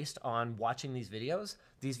based on watching these videos.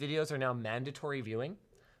 These videos are now mandatory viewing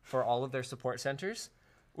for all of their support centers,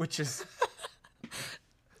 which is...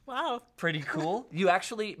 Wow. Pretty cool. You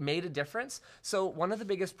actually made a difference. So one of the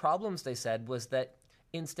biggest problems, they said, was that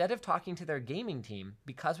instead of talking to their gaming team,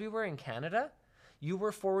 because we were in Canada, you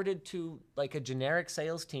were forwarded to like a generic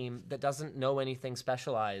sales team that doesn't know anything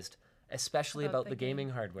specialized, especially about the gaming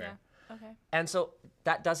hardware. Yeah. Okay. And so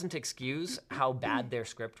that doesn't excuse how bad their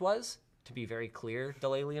script was, to be very clear,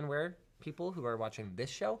 Delalienware people who are watching this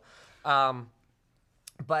show.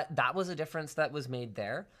 But that was a difference that was made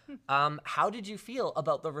there. How did you feel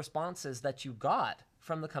about the responses that you got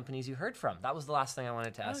from the companies you heard from? That was the last thing I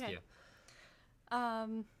wanted to ask you.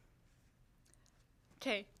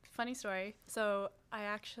 Okay, funny story. So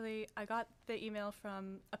I got the email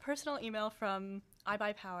a personal email from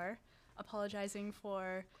iBuyPower apologizing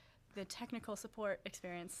for the technical support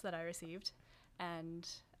experience that I received and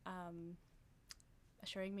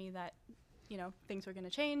assuring me that, things were going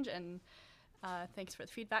to change and thanks for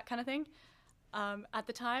the feedback kind of thing. At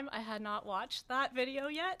the time, I had not watched that video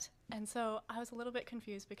yet, and so I was a little bit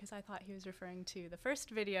confused because I thought he was referring to the first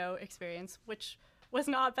video experience, which was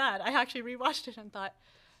not bad. I actually rewatched it and thought,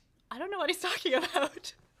 I don't know what he's talking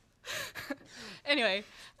about. Anyway,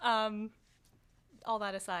 all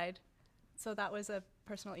that aside, so that was a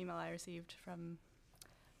personal email I received from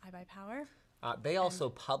iBuyPower. They also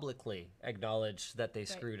publicly acknowledged that they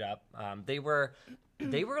screwed up. They were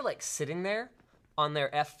like sitting there on their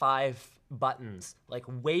F5 buttons, like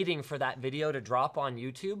waiting for that video to drop on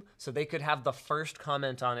YouTube so they could have the first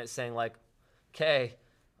comment on it saying like, okay,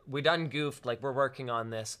 we done goofed, like we're working on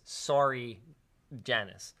this. Sorry,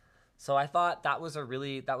 Janice. So I thought that was a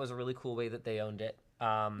really cool way that they owned it.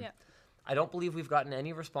 Yeah. I don't believe we've gotten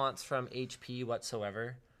any response from HP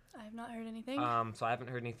whatsoever. I have not heard anything. So I haven't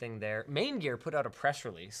heard anything there. Main Gear put out a press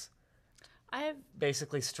release. I have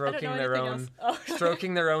basically stroking their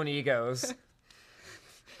own egos.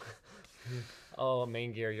 Oh,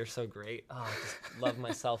 Main Gear, you're so great. Oh, I just love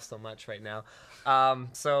myself so much right now.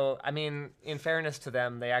 So, I mean, in fairness to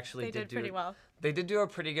them, they actually did pretty well. They did do a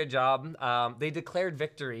pretty good job. They declared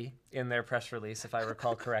victory in their press release, if I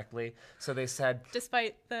recall correctly. So they said...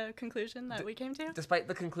 Despite the conclusion that we came to? Despite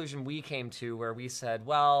the conclusion we came to, where we said,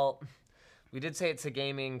 well, we did say it's a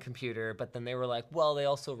gaming computer, but then they were like, well, they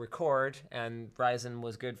also record, and Ryzen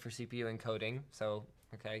was good for CPU encoding. So,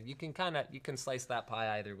 okay, you can slice that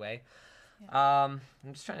pie either way. Yeah.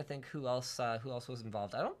 I'm just trying to think who else was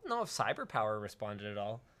involved. I don't know if CyberPower responded at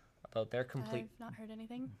all about their complete... I've not heard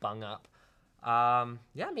anything. Bung up.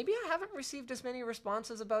 Yeah, maybe I haven't received as many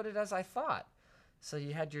responses about it as I thought. So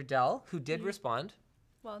you had your Dell, who did respond.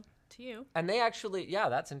 Well, to you. And they actually, yeah,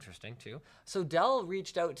 that's interesting too. So Dell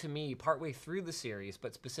reached out to me partway through the series,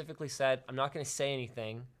 but specifically said, I'm not going to say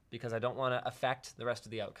anything because I don't want to affect the rest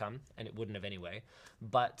of the outcome, and it wouldn't have anyway.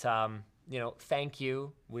 But, thank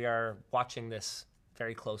you. We are watching this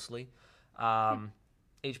very closely.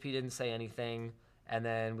 HP didn't say anything. And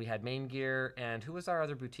then we had Main Gear, and who was our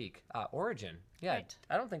other boutique? Origin. Yeah, Right.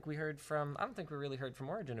 I don't think we really heard from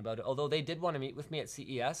Origin about it. Although they did want to meet with me at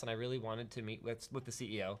CES, and I really wanted to meet with the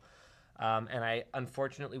CEO, and I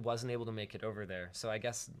unfortunately wasn't able to make it over there. So I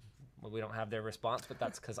guess we don't have their response, but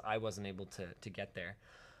that's because I wasn't able to get there.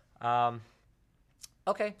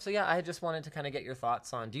 Okay, so yeah, I just wanted to kind of get your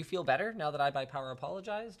thoughts on. Do you feel better now that iBuyPower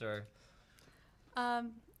apologized, or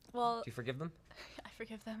Well, do you forgive them? I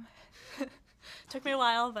forgive them. Took me a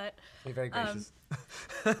while, but You're very gracious.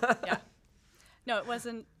 yeah. No, it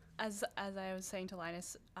wasn't, as I was saying to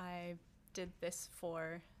Linus, I did this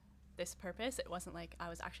for this purpose. It wasn't like I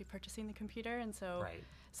was actually purchasing the computer, and so Right.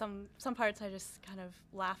 some parts I just kind of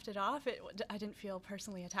laughed it off. I didn't feel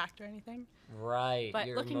personally attacked or anything. Right. But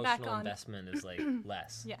Your looking emotional back on- investment is like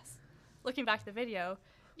less. Yes. Looking back at the video,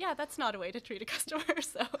 yeah, that's not a way to treat a customer,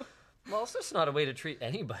 so Well, it's just not a way to treat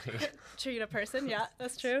anybody. treat a person, yeah,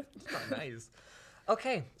 that's true. It's not nice.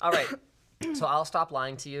 Okay. All right. So I'll stop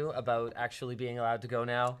lying to you about actually being allowed to go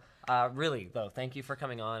now. Really, though, thank you for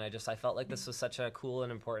coming on. I felt like this was such a cool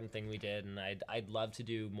and important thing we did, and I'd love to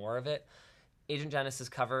do more of it. Agent Janice's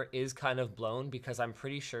cover is kind of blown because I'm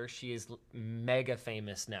pretty sure she is mega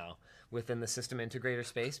famous now within the system integrator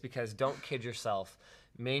space, because don't kid yourself,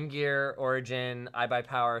 Main Gear, Origin,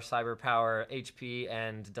 iBuyPower, CyberPower, HP,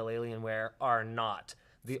 and Delalienware are not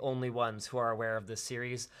the only ones who are aware of this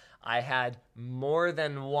series. I had more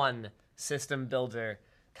than one system builder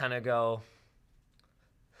kind of go,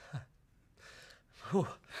 whew.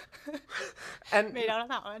 And Made out of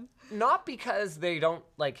that one. not because they don't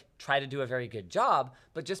like try to do a very good job,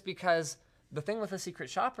 but just because the thing with a secret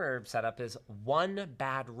shopper setup is one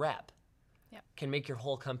bad rep Yep. can make your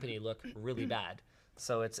whole company look really bad.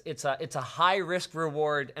 So it's a high risk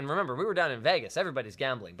reward. And remember, we were down in Vegas. Everybody's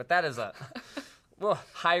gambling, but that is a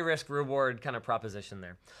high risk reward kind of proposition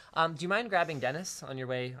there. Do you mind grabbing Dennis on your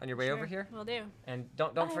way over here? Will do. And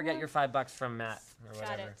don't forget your $5 from Matt or Got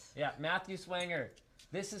whatever. it. Yeah, Matthew Swanger.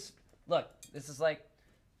 This is like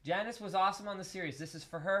Janice was awesome on the series. This is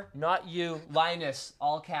for her, not you, Linus,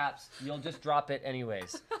 all caps. You'll just drop it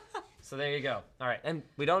anyways. So there you go. All right, and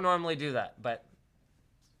we don't normally do that, but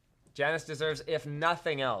Janice deserves, if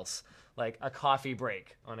nothing else, like a coffee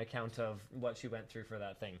break on account of what she went through for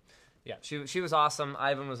that thing. Yeah, she was awesome.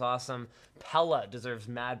 Ivan was awesome. Pella deserves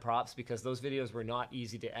mad props because those videos were not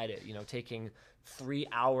easy to edit. You know, taking 3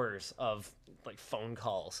 hours of like phone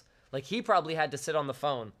calls. Like he probably had to sit on the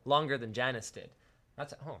phone longer than Janice did.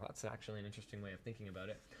 That's actually an interesting way of thinking about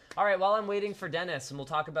it. All right, while I'm waiting for Dennis, and we'll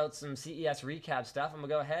talk about some CES recap stuff, I'm gonna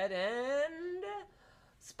go ahead and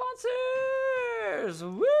sponsors.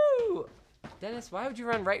 Woo! Dennis, why would you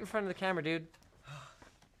run right in front of the camera, dude?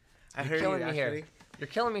 I You're heard killing you, me here. actually. You're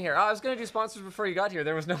killing me here. Oh, I was gonna do sponsors before you got here.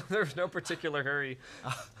 There was no particular hurry.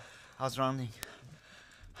 I was running.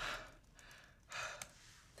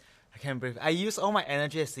 I can't breathe. I use all my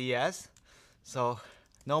energy at CES, so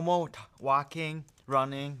no more walking,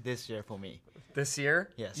 running this year for me. This year?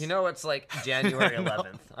 Yes. You know it's like January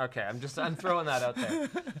 11th. Okay, I'm throwing that out there.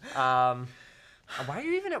 Why are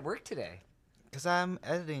you even at work today? Because I'm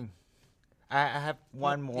editing. I have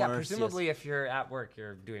one more. Yeah, presumably if you're at work,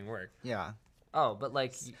 you're doing work. Yeah. Oh, but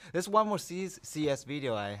like. There's one more CS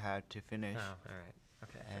video I had to finish. Oh, all right.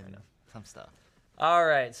 Okay. fair And enough. some stuff. All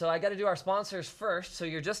right, so I got to do our sponsors first, so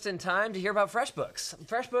you're just in time to hear about FreshBooks.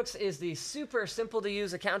 FreshBooks is the super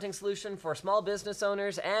simple-to-use accounting solution for small business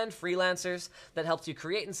owners and freelancers that helps you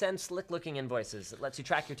create and send slick-looking invoices. It lets you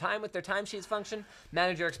track your time with their timesheets function,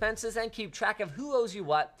 manage your expenses, and keep track of who owes you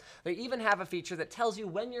what. They even have a feature that tells you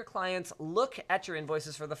when your clients look at your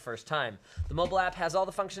invoices for the first time. The mobile app has all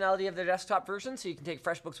the functionality of their desktop version, so you can take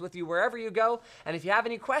FreshBooks with you wherever you go. And if you have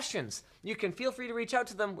any questions, you can feel free to reach out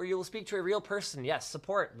to them where you will speak to a real person. Yes,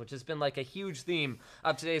 support, which has been like a huge theme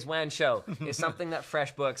of today's WAN show, is something that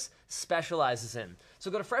FreshBooks specializes in.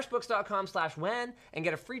 So go to freshbooks.com/WAN and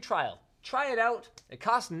get a free trial. Try it out. It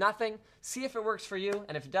costs nothing. See if it works for you.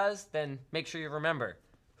 And if it does, then make sure you remember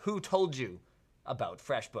who told you about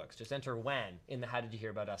FreshBooks. Just enter WAN in the How Did You Hear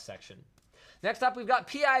About Us section. Next up, we've got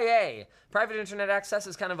PIA. Private Internet Access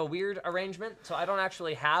is kind of a weird arrangement, so I don't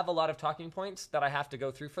actually have a lot of talking points that I have to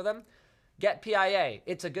go through for them. Get PIA.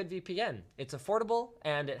 It's a good VPN. It's affordable,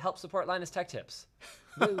 and it helps support Linus Tech Tips.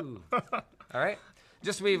 Woo. All right.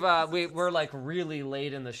 Just we're like really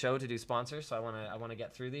late in the show to do sponsors, so I want to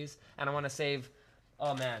get through these, and I want to save.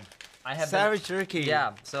 Oh man, I have Savage Jerky.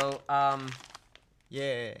 Yeah. So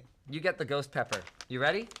Yeah. you get the ghost pepper. You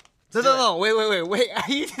ready? No. Wait.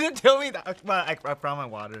 You didn't tell me that. Well, I brought my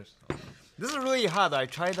waters. This is really hard. I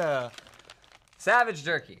tried the Savage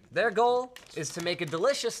Jerky. Their goal is to make a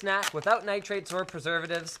delicious snack without nitrates or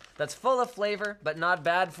preservatives that's full of flavor but not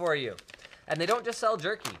bad for you. And they don't just sell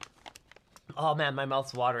jerky. Oh man, my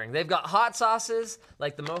mouth's watering. They've got hot sauces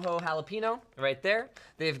like the mojo jalapeno right there.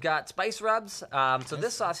 They've got spice rubs. So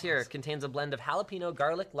this sauce here contains a blend of jalapeno,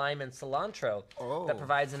 garlic, lime, and cilantro that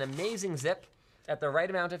provides an amazing zip at the right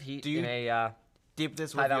amount of heat in a dip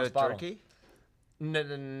this with your bottle. jerky?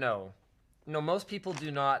 No, most people do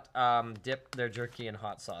not dip their jerky in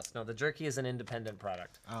hot sauce. No, the jerky is an independent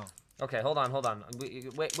product. Oh. Okay, hold on.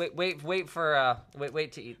 Wait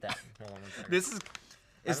to eat that. Hold on one second.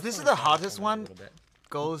 Is this the hottest one?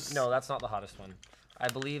 No, that's not the hottest one. I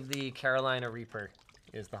believe the Carolina Reaper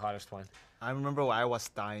is the hottest one. I remember why I was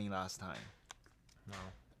dying last time. No,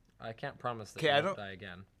 I can't promise that you won't die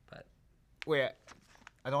again. But wait,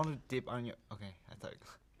 I don't want to dip on your. Okay, I thought.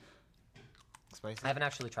 Spicy. I haven't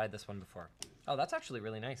actually tried this one before. Oh, that's actually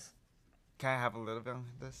really nice. Can I have a little bit of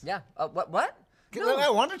this? Yeah. What? No. I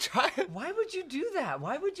want to try it. Why would you do that?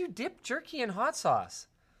 Why would you dip jerky in hot sauce?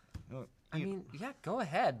 No, I mean, yeah, go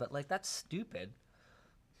ahead, but like that's stupid.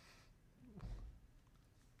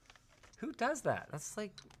 Who does that? That's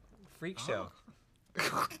like freak show.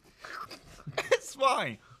 It's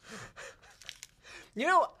fine. You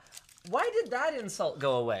know, why did that insult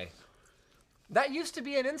go away? That used to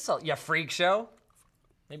be an insult. Yeah, freak show.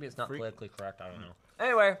 Maybe it's not politically correct. I don't know.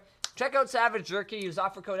 Anyway, check out Savage Jerky. Use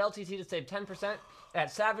offer code LTT to save 10% at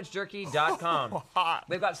savagejerky.com.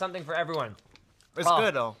 They've got something for everyone. It's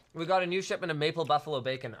good though. We got a new shipment of maple buffalo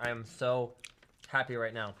bacon. I am so happy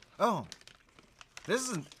right now. Oh, this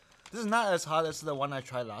is not as hot as the one I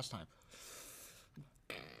tried last time.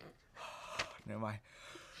 Never mind.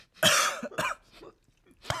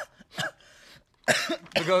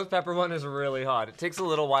 The ghost pepper one is really hot. It takes a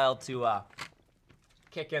little while to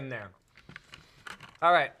kick in there.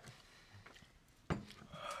 All right.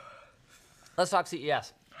 Let's talk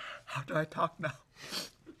CES. How do I talk now?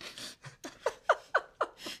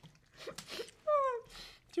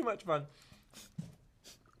 Too much fun.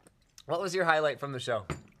 What was your highlight from the show?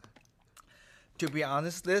 To be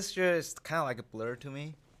honest, this year is kind of like a blur to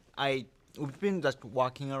me. We've been just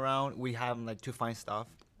walking around. We have like to find stuff,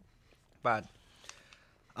 but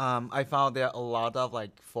I found there are a lot of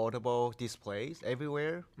like foldable displays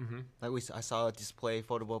everywhere. Mm-hmm. Like I saw a display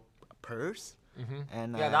foldable purse,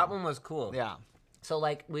 and Yeah, that one was cool. yeah. So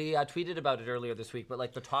like we tweeted about it earlier this week, but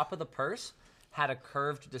like the top of the purse had a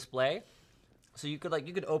curved display, so you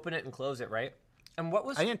could open it and close it, right? And what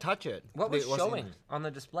was I didn't touch it. what was It wasn't- showing on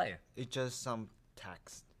the display? It's just some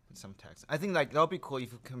text. I think like that would be cool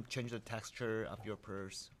if you can change the texture of your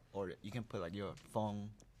purse, or you can put like your phone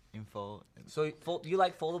info. So you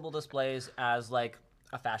like foldable displays as like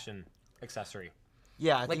a fashion accessory?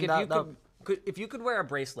 Yeah, I Like think if you could wear a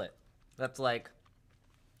bracelet that's like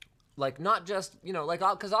not just, you know, like,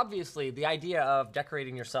 because obviously the idea of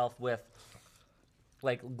decorating yourself with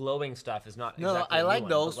like glowing stuff is not No, exactly I a new like one,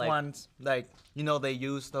 those but, like, ones. Like, you know, they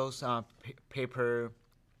use those paper.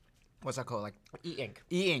 What's that called? Like e-ink.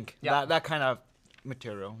 e-ink. Yeah. That kind of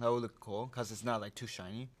material. That would look cool because it's not like too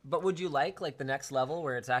shiny. But would you like the next level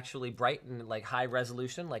where it's actually bright and like high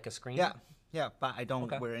resolution, like a screen? Yeah. But I don't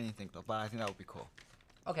Okay. wear anything though. But I think that would be cool.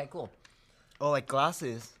 Okay, cool. Or like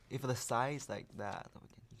glasses. If the size like that,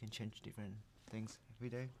 you can change different things every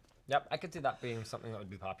day. Yep, I could see that being something that would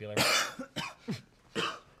be popular.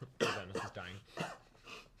 Dennis is dying.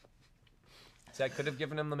 See, I could have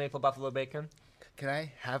given him the maple buffalo bacon. Can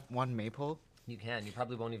I have one maple? You can. You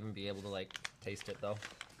probably won't even be able to like taste it though.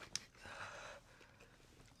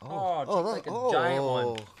 Oh, it's like a giant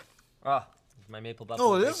one. Oh, my maple buffalo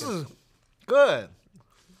Oh, this bacon. is good.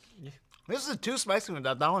 This is too spicy.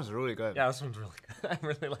 That one's really good. Yeah, this one's really good. I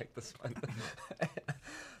really like this one.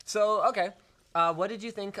 So, okay. What did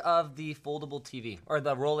you think of the foldable TV or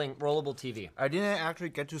the rollable TV? I didn't actually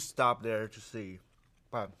get to stop there to see,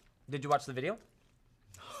 but Did you watch the video?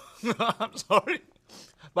 I'm sorry,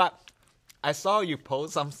 but I saw you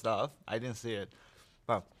post some stuff. I didn't see it,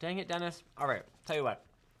 but Dang it, Dennis. All right, tell you what.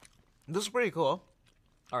 this is pretty cool.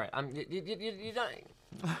 All right, you don't.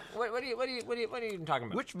 What are you even talking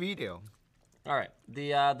about? Which video? All right,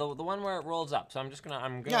 the one where it rolls up. So I'm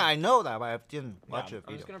gonna. Yeah, I know that, but I didn't watch yeah, it.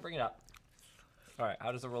 I'm just gonna bring it up. All right,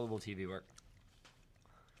 how does the rollable TV work?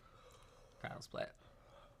 Okay, let's play it.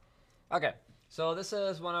 Okay, so this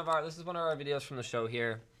is one of our videos from the show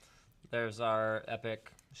here. There's our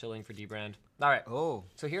epic shilling for D-brand. All right. Oh.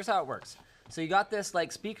 So here's how it works. So you got this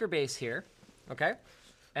like speaker base here, okay?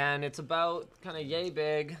 And it's about kind of yay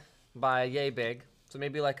big by yay big. So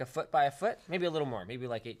maybe like a foot by a foot, maybe a little more, maybe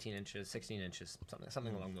like 18 inches, 16 inches,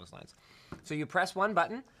 something along those lines. So you press one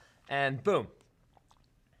button and boom,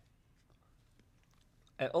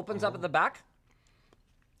 It opens up at the back,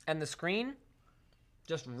 and the screen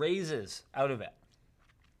just raises out of it.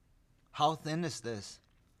 How thin is this?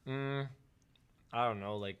 I don't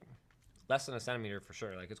know, like less than a centimeter for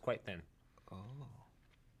sure. Like it's quite thin. Oh.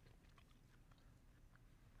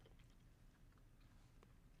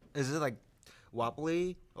 Is it like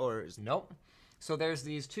wobbly or is Nope. So there's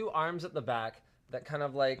these two arms at the back that kind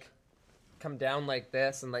of like come down like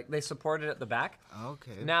this, and like they support it at the back.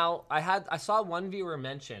 okay? Now I saw one viewer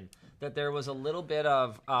mention that there was a little bit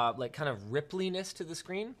of like kind of rippliness to the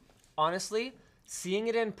screen. Honestly, seeing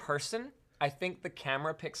it in person, I think the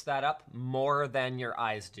camera picks that up more than your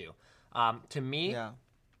eyes do. To me, Yeah.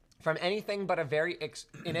 from anything but a very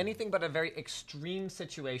extreme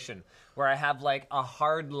situation where I have like a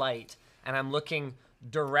hard light and I'm looking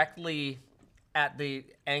directly at the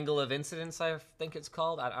angle of incidence, I think it's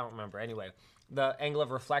called. I don't remember. Anyway, the angle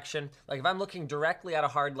of reflection. Like if I'm looking directly at a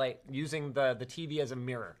hard light using the TV as a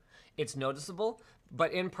mirror, it's noticeable.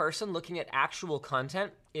 But in person, looking at actual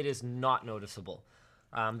content, it is not noticeable.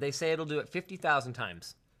 They say it'll do it 50,000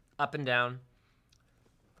 times, up and down.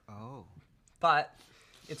 Oh. But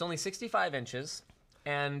it's only 65 inches,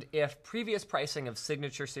 and if previous pricing of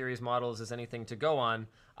Signature Series models is anything to go on,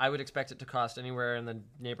 I would expect it to cost anywhere in the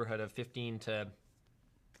neighborhood of $15,000 to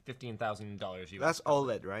 $15,000 US. That's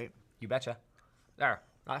OLED, right? You betcha. There,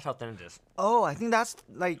 that's how thin it is. Oh, I think that's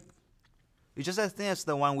like. It's just as thin as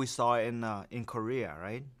the one we saw in Korea,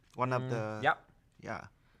 right? One of the. Yep. Yeah.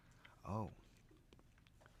 Oh.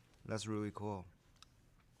 That's really cool.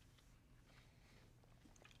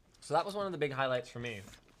 So that was one of the big highlights for me.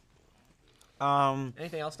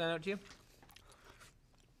 Anything else stand out to you?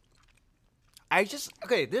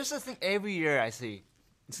 There's a thing every year I see.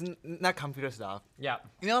 It's not computer stuff. Yeah.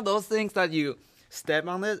 You know those things that you step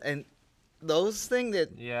on it and those things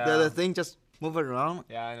that the thing just move around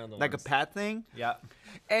Yeah, I know the like ones. a pad thing. Yeah.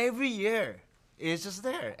 Every year it's just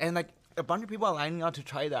there, and like a bunch of people are lining up to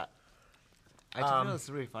try that. I just feel it's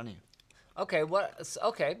really funny. Okay,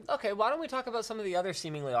 okay. Why don't we talk about some of the other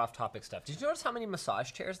seemingly off-topic stuff? Did you notice how many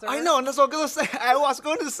massage chairs there are? I know, and that's what I'm gonna say. I was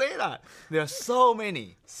going to say that. There are so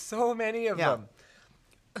many. So many of Yeah. them.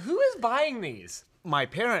 Who is buying these? My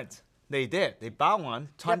parents, they did. They bought one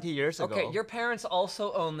 20 years ago. Okay, your parents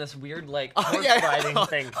also own this weird like Oh, horse yeah. riding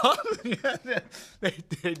thing. Yeah, they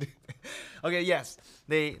did. Okay, yes.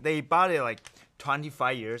 They bought it like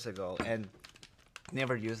 25 years ago and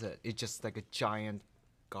never used it. It's just like a giant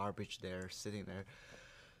garbage there sitting there.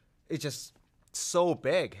 It's just so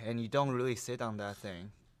big and you don't really sit on that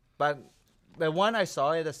thing. But the one I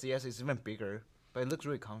saw at the CS is even bigger, but it looks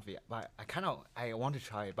really comfy. But I want to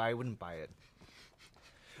try it, but I wouldn't buy it.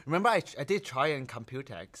 Remember I did try it in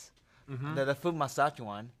Computex, the foot massage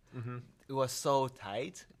one. It was so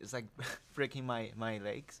tight. It's like breaking my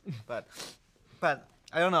legs. But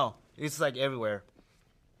I don't know. It's like everywhere.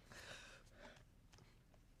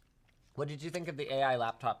 What did you think of the AI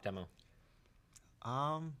laptop demo?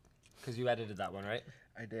 Um, Because you edited that one, right?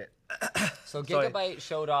 I did. So Sorry. Gigabyte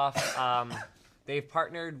showed off. They've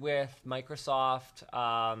partnered with Microsoft,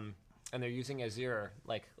 and they're using Azure,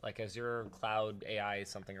 like Azure Cloud AI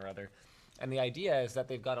something or other. And the idea is that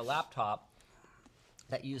they've got a laptop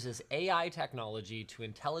that uses AI technology to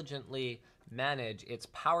intelligently manage its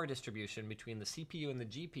power distribution between the CPU and the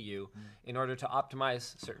GPU in order to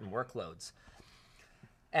optimize certain workloads.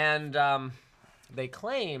 And they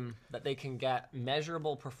claim that they can get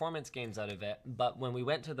measurable performance gains out of it, but when we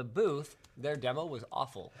went to the booth, their demo was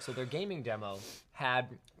awful. So their gaming demo had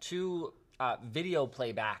two video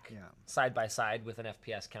playback side by side with an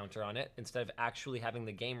FPS counter on it instead of actually having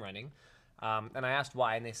the game running. And I asked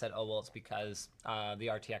why, and they said, oh, well, it's because the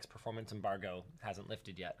RTX performance embargo hasn't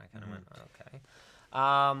lifted yet. I kind of went,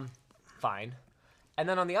 okay. Fine. And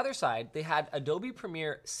then on the other side, they had Adobe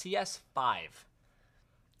Premiere CS5.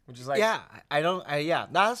 Which is like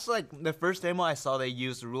that's like the first demo I saw. They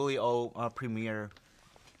used really old Premiere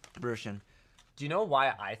version. Do you know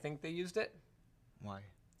why I think they used it? Why?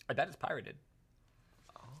 I bet it's pirated.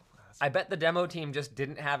 I bet the demo team just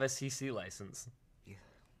didn't have a CC license. Yeah.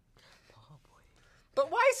 Oh boy.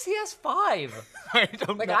 But why CS5? I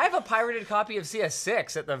don't know. I have a pirated copy of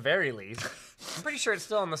CS6 at the very least. I'm pretty sure it's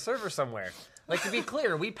still on the server somewhere. Like, to be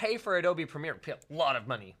clear, we pay for Adobe Premiere. We pay a lot of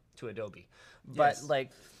money to Adobe. But,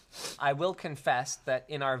 I will confess that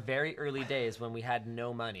in our very early days when we had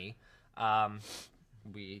no money,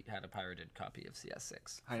 we had a pirated copy of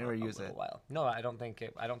CS6. I never used it. While. No, I don't think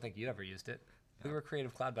you ever used it. Yeah. We were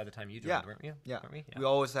Creative Cloud by the time you joined, Yeah. weren't you? Yeah. Weren't we? We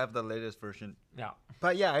always have the latest version. Yeah.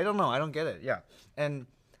 But yeah, I don't know. I don't get it. Yeah. And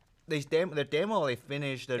the demo they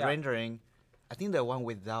finished the rendering. I think the one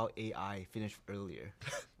without AI finished earlier.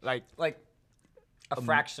 like a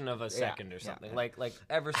fraction of a second or yeah, something, yeah. like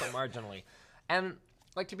ever so marginally. And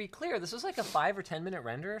like to be clear, this was like a 5 or 10 minute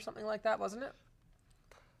render or something like that, wasn't it?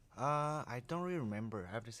 I don't really remember.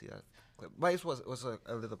 I have to see that clip. But it was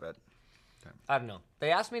a little bit. I don't know.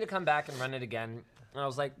 They asked me to come back and run it again, and I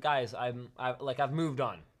was like, guys, I've moved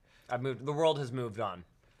on. The world has moved on.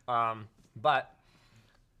 But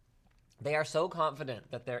they are so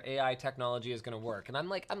confident that their AI technology is going to work, and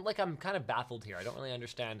I'm kind of baffled here. I don't really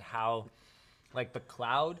understand how, like, the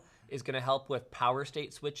cloud is going to help with power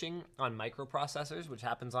state switching on microprocessors, which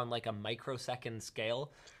happens on like a microsecond scale.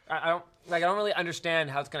 I don't really understand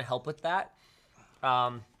how it's going to help with that.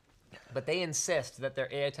 But they insist that their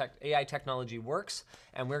AI technology works,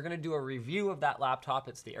 and we're going to do a review of that laptop.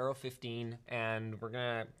 It's the Aero 15, and we're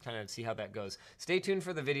going to kind of see how that goes. Stay tuned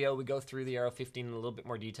for the video. We go through the Aero 15 in a little bit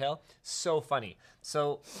more detail. So funny.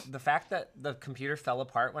 So the fact that the computer fell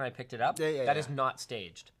apart when I picked it up, that is not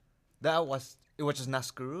staged. It was just not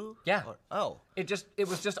screw? Yeah. Oh. It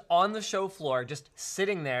was just on the show floor, just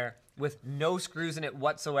sitting there with no screws in it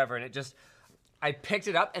whatsoever, and I picked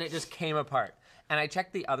it up and it just came apart. And I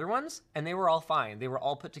checked the other ones, and they were all fine. They were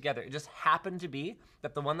all put together. It just happened to be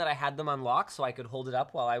that the one that I had them unlocked so I could hold it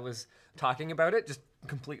up while I was talking about it just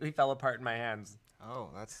completely fell apart in my hands. Oh,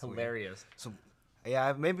 that's Hilarious. Weird. So,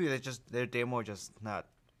 yeah, maybe their demo just not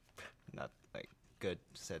like good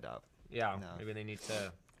set up. Yeah, No. Maybe they need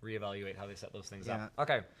to reevaluate how they set those things Yeah. up.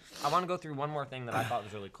 Okay, I want to go through one more thing that I thought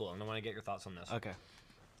was really cool, and I want to get your thoughts on this. Okay.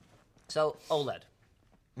 So, OLED.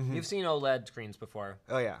 You've seen OLED screens before.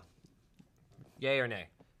 Oh yeah. Yay or nay?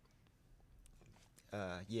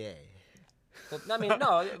 Yay. Well, I mean,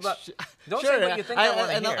 no, but don't Sure, say what you think I want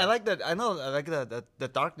to hear. I like that. I like the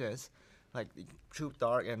darkness, like true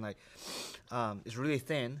dark, and like it's really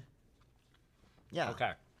thin. Yeah.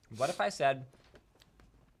 Okay. What if I said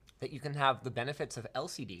that you can have the benefits of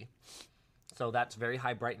LCD, so that's very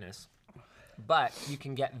high brightness, but you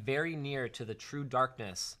can get very near to the true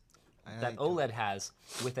darkness that OLED has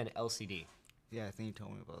with an LCD? Yeah, I think you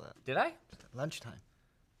told me about that. Did I? Lunchtime.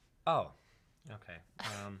 Oh, okay.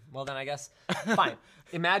 Well, then I guess, fine.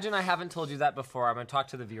 Imagine I haven't told you that before. I'm going to talk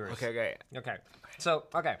to the viewers. Okay, great. Okay. So,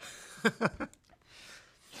 okay.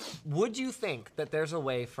 Would you think that there's a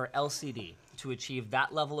way for LCD to achieve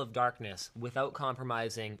that level of darkness without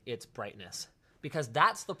compromising its brightness? Because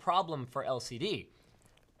that's the problem for LCD.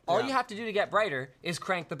 All you have to do to get brighter is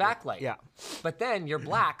crank the backlight. Yeah. But then your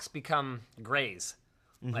blacks become grays.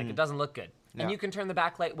 Like, it doesn't look good. And Yeah. you can turn the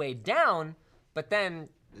backlight way down, but then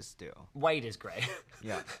It's still. white is gray.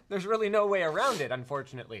 Yeah. There's really no way around it,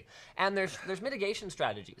 unfortunately. And there's mitigation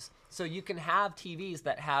strategies. So you can have TVs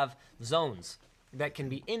that have zones that can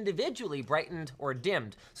be individually brightened or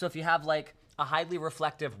dimmed. So if you have like a highly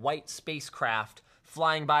reflective white spacecraft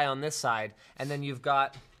flying by on this side, and then you've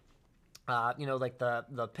got like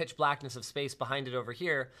the pitch blackness of space behind it over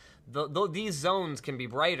here, these zones can be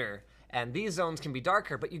brighter and these zones can be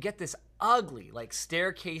darker, but you get this ugly, like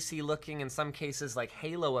staircasey looking, in some cases like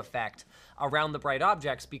halo effect around the bright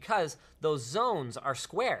objects because those zones are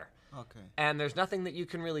square. Okay. And there's nothing that you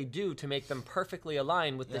can really do to make them perfectly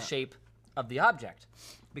align with the shape of the object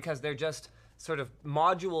because they're just sort of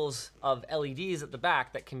modules of LEDs at the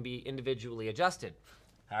back that can be individually adjusted.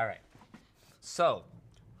 All right. So,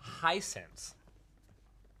 Hisense.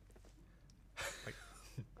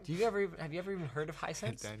 Have you ever even heard of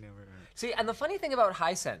Hisense? I never heard. See, and the funny thing about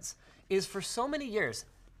Hisense is for so many years,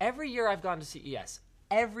 every year I've gone to CES,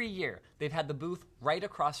 every year they've had the booth right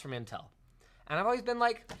across from Intel. And I've always been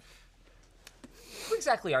like, who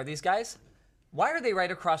exactly are these guys? Why are they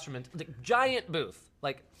right across from Intel? The giant booth,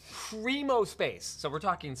 like primo space. So we're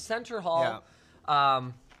talking center hall,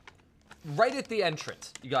 right at the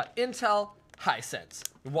entrance. You got Intel, Hisense.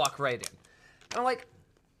 You walk right in. And I'm like,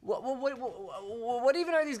 what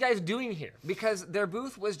even are these guys doing here? Because their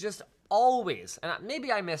booth was just always, and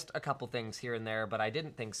maybe I missed a couple things here and there, but I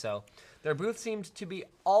didn't think so. Their booth seemed to be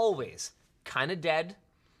always kind of dead,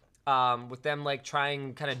 with them like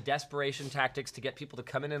trying kind of desperation tactics to get people to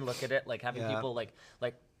come in and look at it, like having people like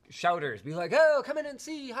shouters be like, "Oh, come in and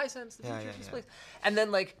see Hisense, the future displays," and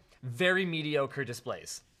then like very mediocre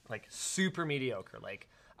displays, like super mediocre, like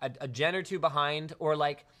a gen or two behind, or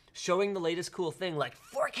like showing the latest cool thing like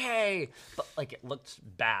 4K, but like it looked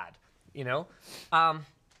bad, you know?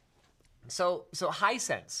 So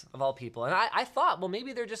Hisense, of all people, and I thought, well,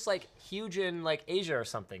 maybe they're just like huge in like Asia or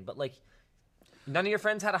something, but like none of your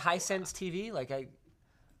friends had a Hisense TV? Like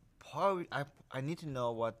Probably, I need to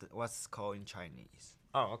know what's called in Chinese.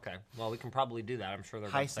 Oh, okay. Well, we can probably do that. I'm sure they're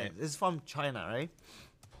Hisense. It's from China, right?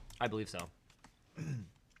 I believe so.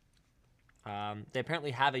 They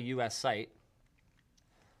apparently have a U.S. site.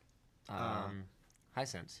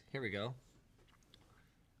 Hisense. Here we go.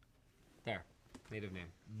 There. Native name.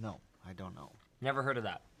 No, I don't know. Never heard of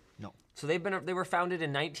that. No. So they were founded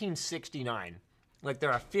in 1969. Like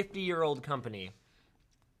they're a 50-year-old company.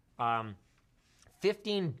 $15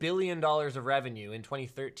 billion of revenue in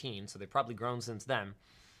 2013, so they've probably grown since then.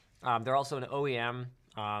 They're also an OEM,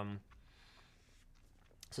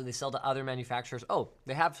 so they sell to other manufacturers. Oh,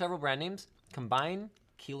 they have several brand names: Combine,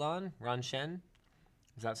 Kilon, Ranshen.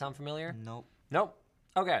 Does that sound familiar? Nope. Nope.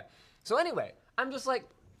 Okay. So anyway, I'm just like,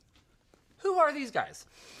 who are these guys?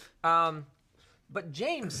 But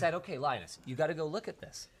James said, okay, Linus, you got to go look at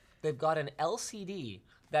this. They've got an LCD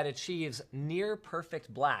that achieves near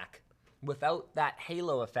perfect black without that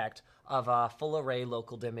halo effect of a full array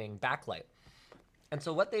local dimming backlight. And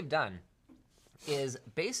so what they've done is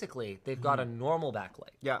basically they've got a normal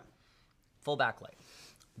backlight, Yeah. full backlight.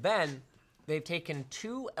 Then they've taken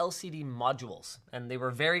 2 LCD modules, and they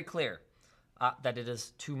were very clear that it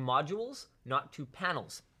is 2 modules, not 2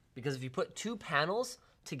 panels. Because if you put 2 panels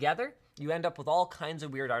together, you end up with all kinds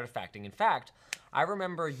of weird artifacting. In fact, I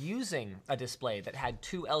remember using a display that had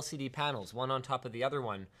 2 LCD panels, one on top of the other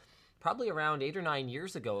one, probably around 8 or 9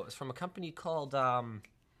 years ago. It was from a company called, oh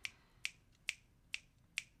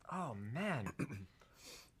man,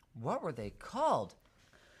 what were they called?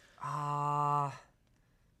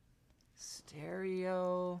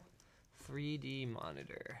 Stereo 3D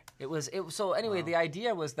monitor. So anyway, the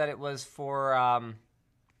idea was that it was for, oh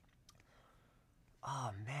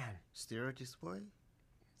man, Stereo display?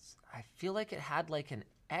 I feel like it had like an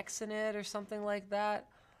X in it or something like that.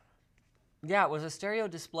 Yeah, it was a stereo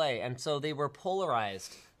display, and so they were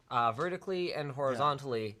polarized vertically and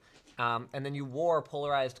horizontally, and then you wore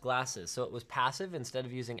polarized glasses. So it was passive instead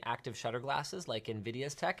of using active shutter glasses like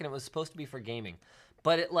NVIDIA's tech, and it was supposed to be for gaming.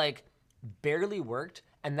 But it like barely worked,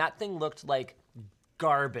 and that thing looked like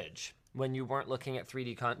garbage when you weren't looking at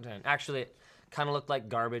 3D content. Actually, it kind of looked like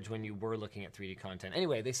garbage when you were looking at 3D content.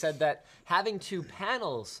 Anyway, they said that having 2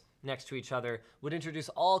 panels next to each other would introduce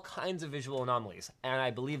all kinds of visual anomalies, and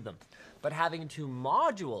I believe them. But having 2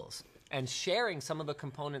 modules and sharing some of the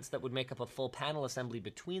components that would make up a full panel assembly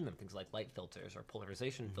between them, things like light filters or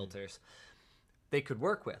polarization filters, they could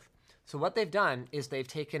work with. So what they've done is they've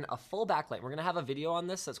taken a full backlight. We're going to have a video on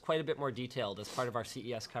this that's quite a bit more detailed as part of our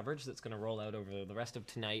CES coverage that's going to roll out over the rest of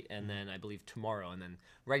tonight and then I believe tomorrow, and then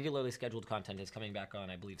regularly scheduled content is coming back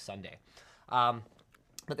on, I believe, Sunday.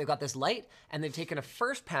 But they've got this light, and they've taken a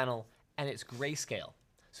first panel, and it's grayscale.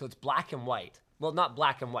 So it's black and white. Well, not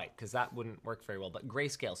black and white, because that wouldn't work very well, but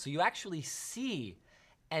grayscale. So you actually see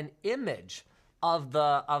an image of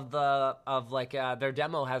their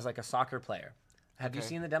demo has like a soccer player. Have you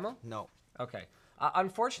seen the demo? No. Okay.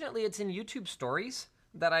 Unfortunately, it's in YouTube Stories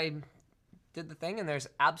that I did the thing, and there's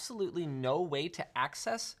absolutely no way to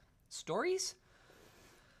access stories.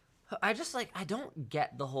 I don't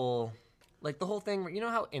get the whole thing where, you know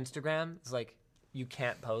how Instagram is like, you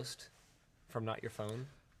can't post from not your phone?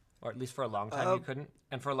 Or at least for a long time you couldn't.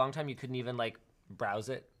 And for a long time you couldn't even like browse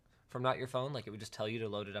it from not your phone. Like it would just tell you to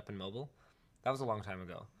load it up in mobile. That was a long time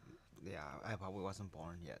ago. Yeah, I probably wasn't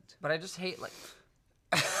born yet. But I just hate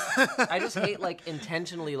like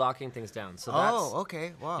intentionally locking things down. So Oh,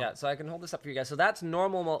 okay. Wow. yeah, so I can hold this up for you guys. So that's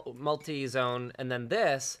normal multi-zone, and then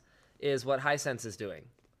this is what Hisense is doing.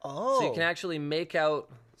 Oh. So you can actually make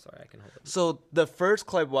out. Sorry, I can hold it. So the first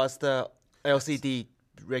clip was the LCD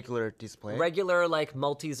regular display. Regular like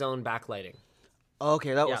multi-zone backlighting.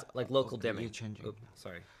 Okay, that Yeah, was like local okay, dimming. you're changing. Oops,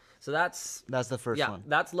 sorry. So that's That's the first one.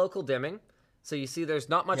 that's local dimming. So you see, there's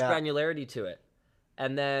not much Yeah. granularity to it.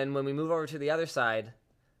 And then when we move over to the other side,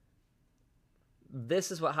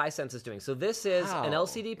 this is what Hisense is doing. So this is an How?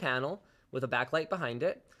 LCD panel with a backlight behind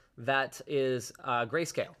it that is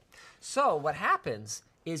grayscale. So what happens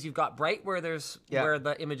is you've got bright where where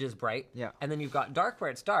the image is bright, Yeah. and then you've got dark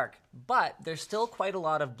where it's dark, but there's still quite a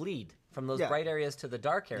lot of bleed from those Yeah. bright areas to the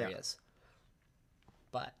dark areas.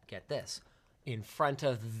 But get this, in front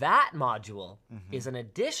of that module is an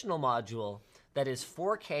additional module that is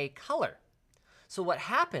 4K color. So what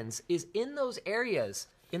happens is in those areas,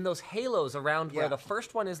 in those halos around where Yeah. the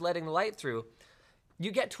first one is letting the light through,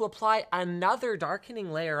 you get to apply another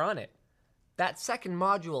darkening layer on it. That second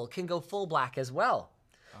module can go full black as well.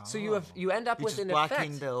 So you end up You're with just an blocking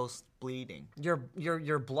effect. those bleeding.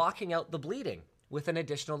 You're blocking out the bleeding with an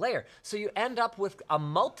additional layer. So you end up with a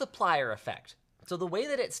multiplier effect. So the way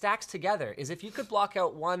that it stacks together is if you could block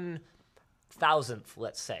out 1/1000th,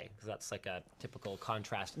 let's say, because that's like a typical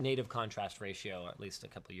native contrast ratio, at least a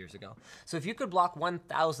couple of years ago. So if you could block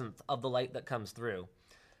 1/1000th of the light that comes through,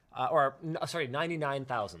 sorry, 99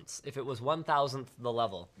 thousandths. If it was 1,000th the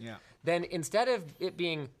level, Yeah. then instead of it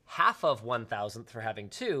being half of 1,000th for having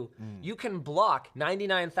 2, you can block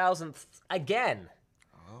 99 thousandths again.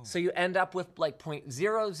 So you end up with like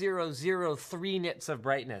 0.0003 nits of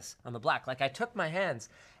brightness on the black. Like I took my hands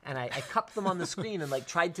and I cupped them on the screen and like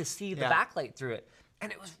tried to see the backlight through it.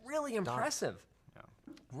 And it was really impressive. Yeah.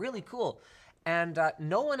 Really cool. And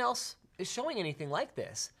no one else is showing anything like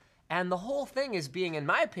this. And the whole thing is being, in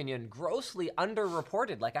my opinion, grossly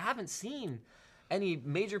underreported. Like I haven't seen any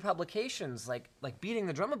major publications like beating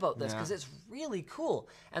the drum about this because it's really cool.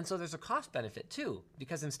 And so there's a cost benefit too,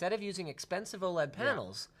 because instead of using expensive OLED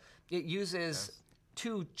panels, it uses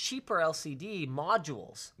 2 cheaper LCD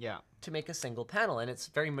modules to make a single panel. And it's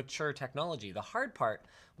very mature technology. The hard part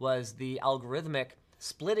was the algorithmic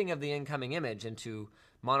splitting of the incoming image into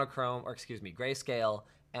monochrome, or excuse me, grayscale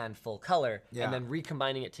and full color, and then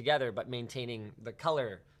recombining it together but maintaining the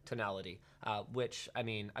color tonality, which, I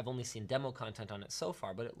mean, I've only seen demo content on it so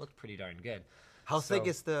far, but it looked pretty darn good. How thick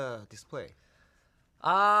is the display?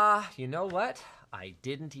 You know what? I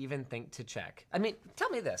didn't even think to check. I mean, tell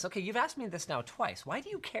me this. Okay, you've asked me this now twice. Why do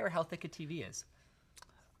you care how thick a TV is?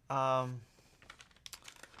 I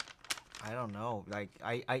don't know. Like,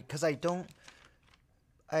 because I don't,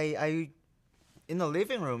 in the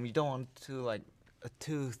living room, you don't want to, like, a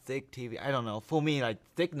too thick TV. I don't know. For me, like,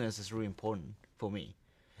 thickness is really important for me.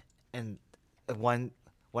 And one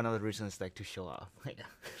of the reasons is, like, to show off. Like,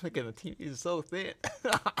 look at the TV is so thin.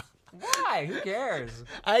 Why? Who cares?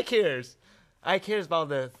 I cares about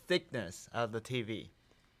the thickness of the TV.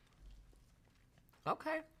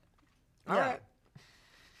 Okay. All right.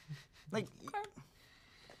 Like,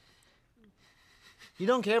 you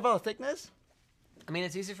don't care about the thickness? I mean,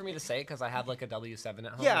 it's easy for me to say because I have like a W7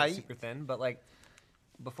 at home. Yeah, that's super thin, but like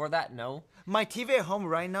before that, no. My TV at home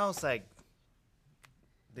right now is like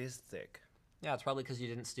this thick. Yeah, it's probably because you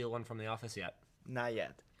didn't steal one from the office yet. Not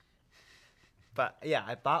yet. But yeah,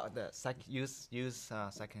 I bought the use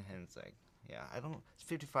secondhand. Like, yeah, I don't. It's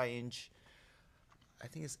 55-inch. I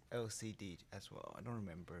think it's LCD as well. I don't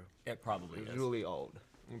remember. It probably It's is. really old.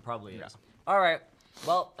 It probably is. All right.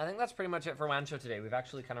 Well, I think that's pretty much it for WAN Show today. We've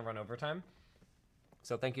actually kind of run over time.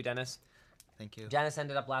 So thank you, Dennis. Thank you. Janice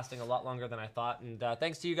ended up lasting a lot longer than I thought. And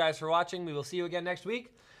thanks to you guys for watching. We will see you again next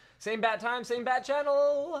week. Same bat time, same bat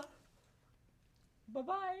channel.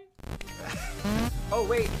 Bye-bye. Oh,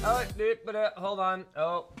 wait. Oh, hold on.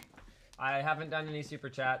 Oh, I haven't done any super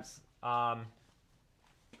chats.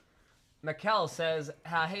 Mikkel says,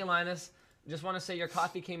 hey, Linus. Just want to say your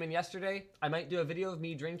coffee came in yesterday. I might do a video of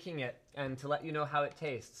me drinking it and to let you know how it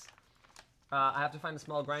tastes. I have to find a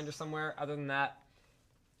small grinder somewhere. Other than that,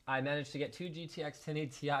 I managed to get 2 GTX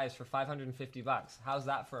 1080 Ti's for $550. How's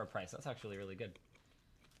that for a price? That's actually really good.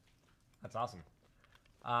 That's awesome.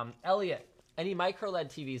 Elliot, any micro-LED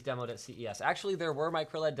TVs demoed at CES? Actually, there were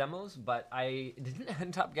micro-LED demos, but I didn't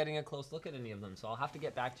end up getting a close look at any of them, so I'll have to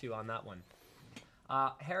get back to you on that one.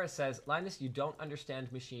 Harris says, Linus, you don't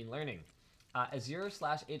understand machine learning.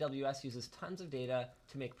 Azure/AWS uses tons of data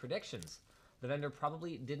to make predictions. The vendor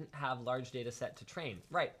probably didn't have large data set to train.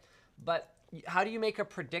 Right, but how do you make a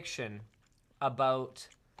prediction about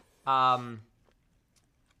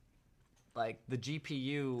like the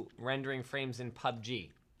GPU rendering frames in PUBG?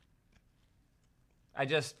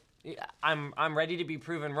 I'm ready to be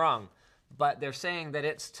proven wrong, but they're saying that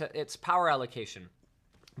it's power allocation.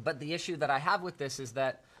 But the issue that I have with this is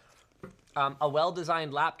that a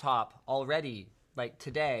well-designed laptop already, like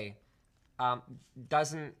today,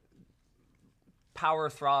 doesn't power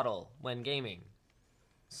throttle when gaming.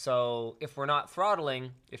 So if we're not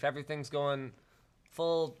throttling, if everything's going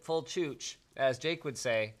full chooch, as Jake would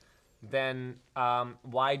say, then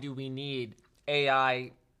why do we need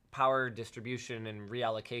AI power distribution and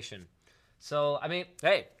reallocation? So, I mean,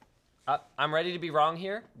 hey, I'm ready to be wrong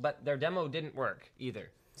here, but their demo didn't work either.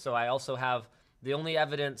 So I also have the only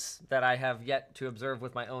evidence that I have yet to observe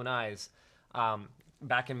with my own eyes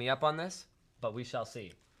backing me up on this, but we shall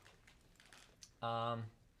see. Kyle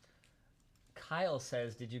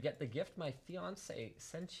says, did you get the gift my fiance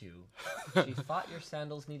sent you? She thought your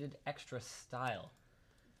sandals needed extra style.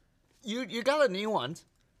 You got a new one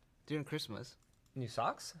during Christmas. New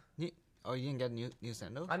socks? Oh, you didn't get new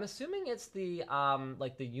sandals? I'm assuming it's the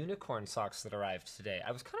like the unicorn socks that arrived today.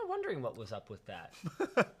 I was kind of wondering what was up with that.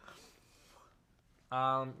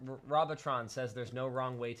 Robotron says there's no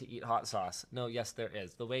wrong way to eat hot sauce. No, yes there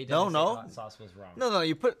is. The way Dennis ate hot sauce was wrong. No,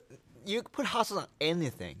 you put hot sauce on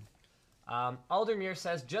anything. Aldermere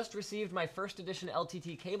says, just received my first edition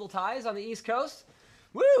LTT cable ties on the East Coast.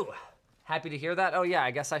 Woo! Happy to hear that. Oh yeah,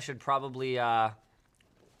 I guess I should probably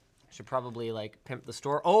Should probably like pimp the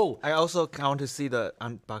store. Oh, I also want to see the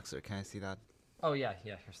unboxer. Can I see that? oh yeah,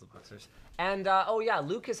 here's the boxers. And oh yeah,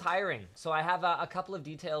 Luke is hiring. So I have a couple of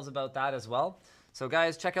details about that as well. So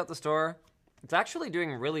guys, check out the store. It's actually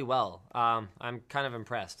doing really well. I'm kind of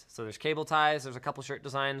impressed. So there's cable ties, there's a couple shirt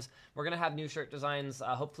designs. We're gonna have new shirt designs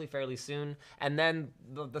hopefully fairly soon. And then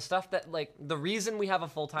the stuff that like, the reason we have a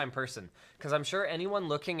full-time person, because I'm sure anyone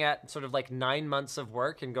looking at sort of like 9 months of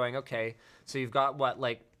work and going, okay, so you've got what,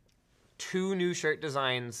 like 2 new shirt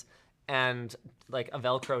designs and like a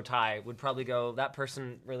Velcro tie would probably go, that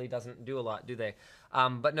person really doesn't do a lot, do they?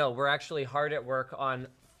 But no, we're actually hard at work on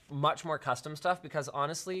much more custom stuff because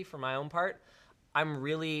honestly, for my own part, I'm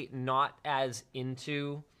really not as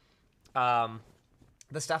into the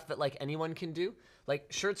stuff that like anyone can do.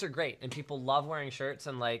 Like shirts are great and people love wearing shirts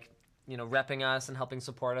and like, you know, repping us and helping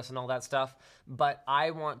support us and all that stuff. But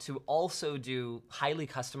I want to also do highly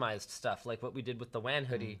customized stuff like what we did with the WAN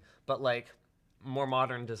hoodie, but like more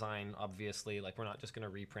modern design, obviously. Like we're not just going to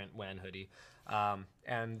reprint WAN hoodie.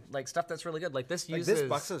 And like stuff that's really good. Like this Like uses... this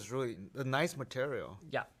box is really a nice material.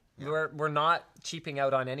 Yeah. We're not cheaping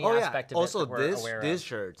out on any Oh yeah. aspect of Also, it that we're aware of. this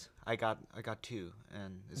shirt I got 2,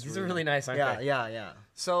 and it's These are really nice, aren't they? Yeah.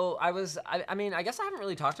 So I mean, I guess I haven't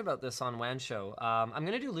really talked about this on WAN Show. I'm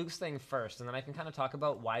gonna do Luke's thing first, and then I can kind of talk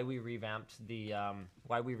about why we revamped the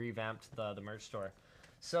merch store.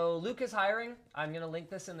 So Luke is hiring. I'm gonna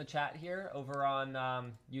link this in the chat here over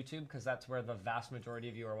on YouTube because that's where the vast majority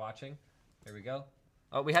of you are watching. There we go.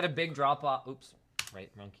 Oh, we had a big drop off. Oops,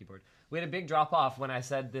 right, wrong keyboard. We had a big drop off when I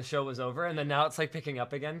said the show was over, and then now it's like picking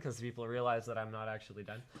up again because people realize that I'm not actually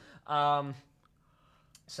done.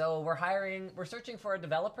 So we're searching for a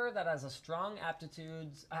developer that has strong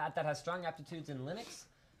aptitudes in Linux,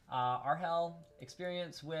 RHEL,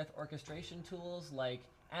 experience with orchestration tools like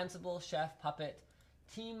Ansible, Chef, Puppet,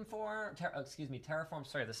 Terraform.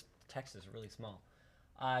 Sorry, this text is really small.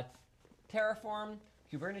 Terraform,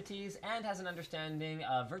 Kubernetes, and has an understanding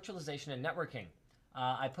of virtualization and networking.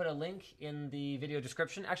 I put a link in the video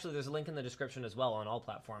description. Actually, there's a link in the description as well on all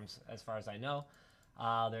platforms, as far as I know.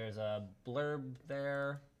 There's a blurb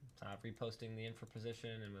there, reposting the info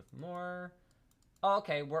position and with more. Oh,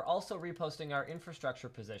 okay, we're also reposting our infrastructure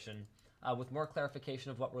position with more clarification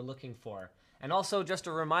of what we're looking for. And also just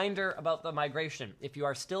a reminder about the migration. If you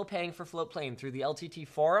are still paying for Floatplane through the LTT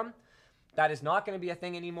forum, that is not going to be a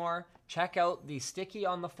thing anymore. Check out the sticky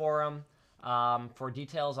on the forum for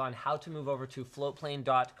details on how to move over to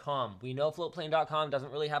floatplane.com. We know floatplane.com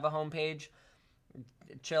doesn't really have a homepage.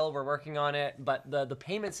 Chill, we're working on it, but the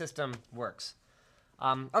payment system works.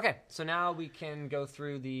 Okay, so now we can go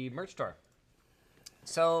through the merch store.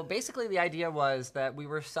 So basically the idea was that we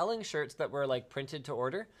were selling shirts that were like printed to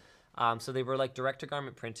order. So they were like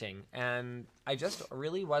direct-to-garment printing. And I just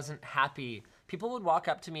really wasn't happy. People would walk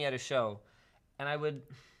up to me at a show, and I would,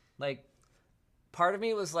 like, part of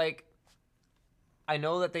me was like, I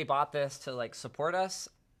know that they bought this to, like, support us,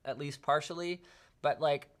 at least partially, but,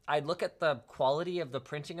 like, I'd look at the quality of the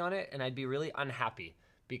printing on it, and I'd be really unhappy,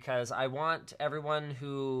 because I want everyone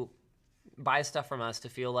who buys stuff from us to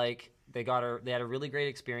feel like they had a really great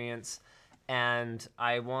experience, and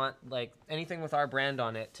I want, like, anything with our brand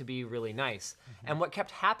on it to be really nice. Mm-hmm. And what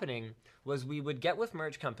kept happening was we would get with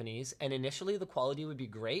merch companies, and initially the quality would be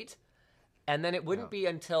great, and then it wouldn't be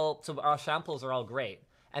until, so our samples are all great,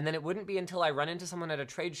 and then it wouldn't be until I run into someone at a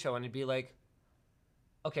trade show and it'd be like,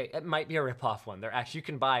 okay, it might be a rip-off one. You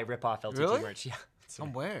can buy rip-off LTT merch. Yeah.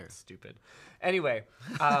 Somewhere. Stupid. Anyway,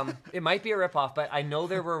 it might be a rip-off, but I know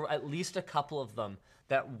there were at least a couple of them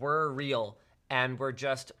that were real and were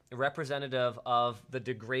just representative of the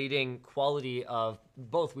degrading quality of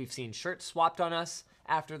both. We've seen shirts swapped on us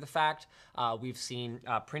after the fact. We've seen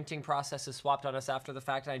printing processes swapped on us after the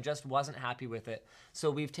fact, and I just wasn't happy with it. So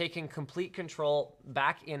we've taken complete control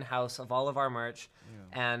back in-house of all of our merch,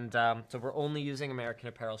 and so we're only using American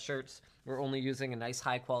Apparel shirts. We're only using a nice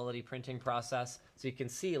high-quality printing process, so you can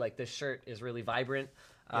see like this shirt is really vibrant.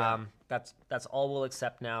 That's all we'll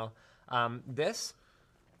accept now. This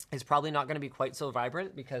is probably not going to be quite so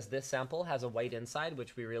vibrant because this sample has a white inside,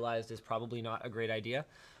 which we realized is probably not a great idea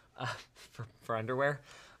for underwear.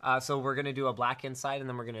 So we're going to do a black inside, and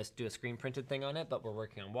then we're going to do a screen printed thing on it, but we're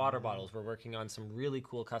working on water bottles. We're working on some really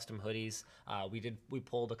cool custom hoodies. We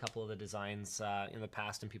pulled a couple of the designs in the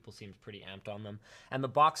past, and people seemed pretty amped on them. And the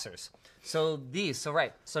boxers. So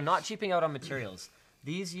not cheaping out on materials.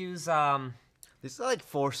 These use... This is like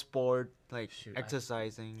for sport, like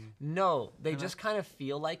exercising. No, they just kind of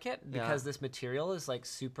feel like it because this material is like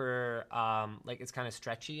super, like it's kind of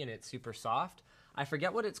stretchy and it's super soft. I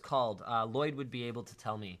forget what it's called. Lloyd would be able to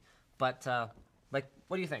tell me. But, like,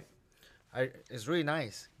 what do you think? It's really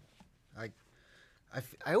nice.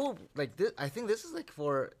 I will like this. I think this is like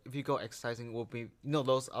for if you go exercising, will be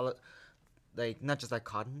those other like not just like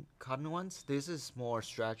cotton ones. This is more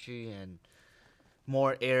stretchy and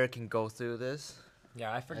more air can go through this.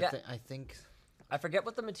 Yeah, I forget. I think I forget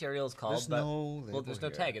what the material is called. there's but, no well, there's no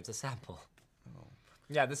label tag. here. It's a sample. Oh.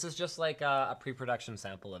 Yeah, this is just like a pre-production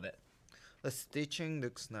sample of it. The stitching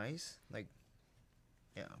looks nice. Like,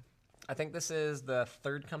 yeah. I think this is the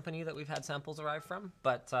third company that we've had samples arrive from.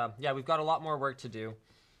 But yeah, we've got a lot more work to do.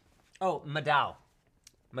 Oh, Madao.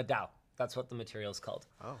 Madao. That's what the material is called.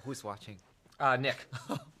 Oh, who's watching? Nick.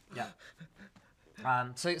 Yeah.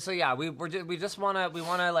 So yeah, we just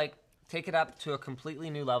wanna like take it up to a completely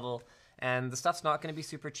new level, and the stuff's not going to be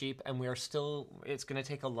super cheap, and it's going to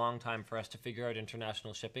take a long time for us to figure out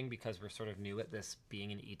international shipping because we're sort of new at this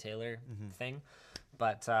being an e-tailer thing.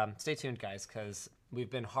 But stay tuned, guys, because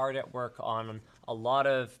we've been hard at work on a lot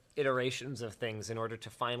of iterations of things in order to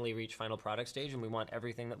finally reach final product stage, and we want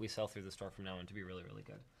everything that we sell through the store from now on to be really, really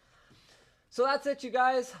good. So that's it, you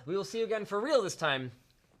guys. We will see you again for real this time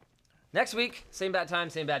next week. Same bad time,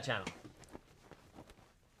 same bad channel.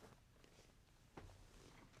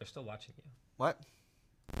 They're still watching you. What?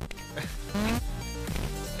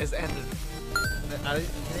 It's ended. Can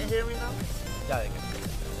they hear me now? Yeah, they can.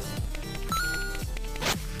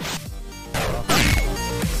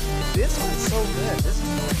 This one's so good. This is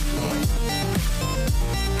so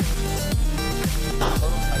good.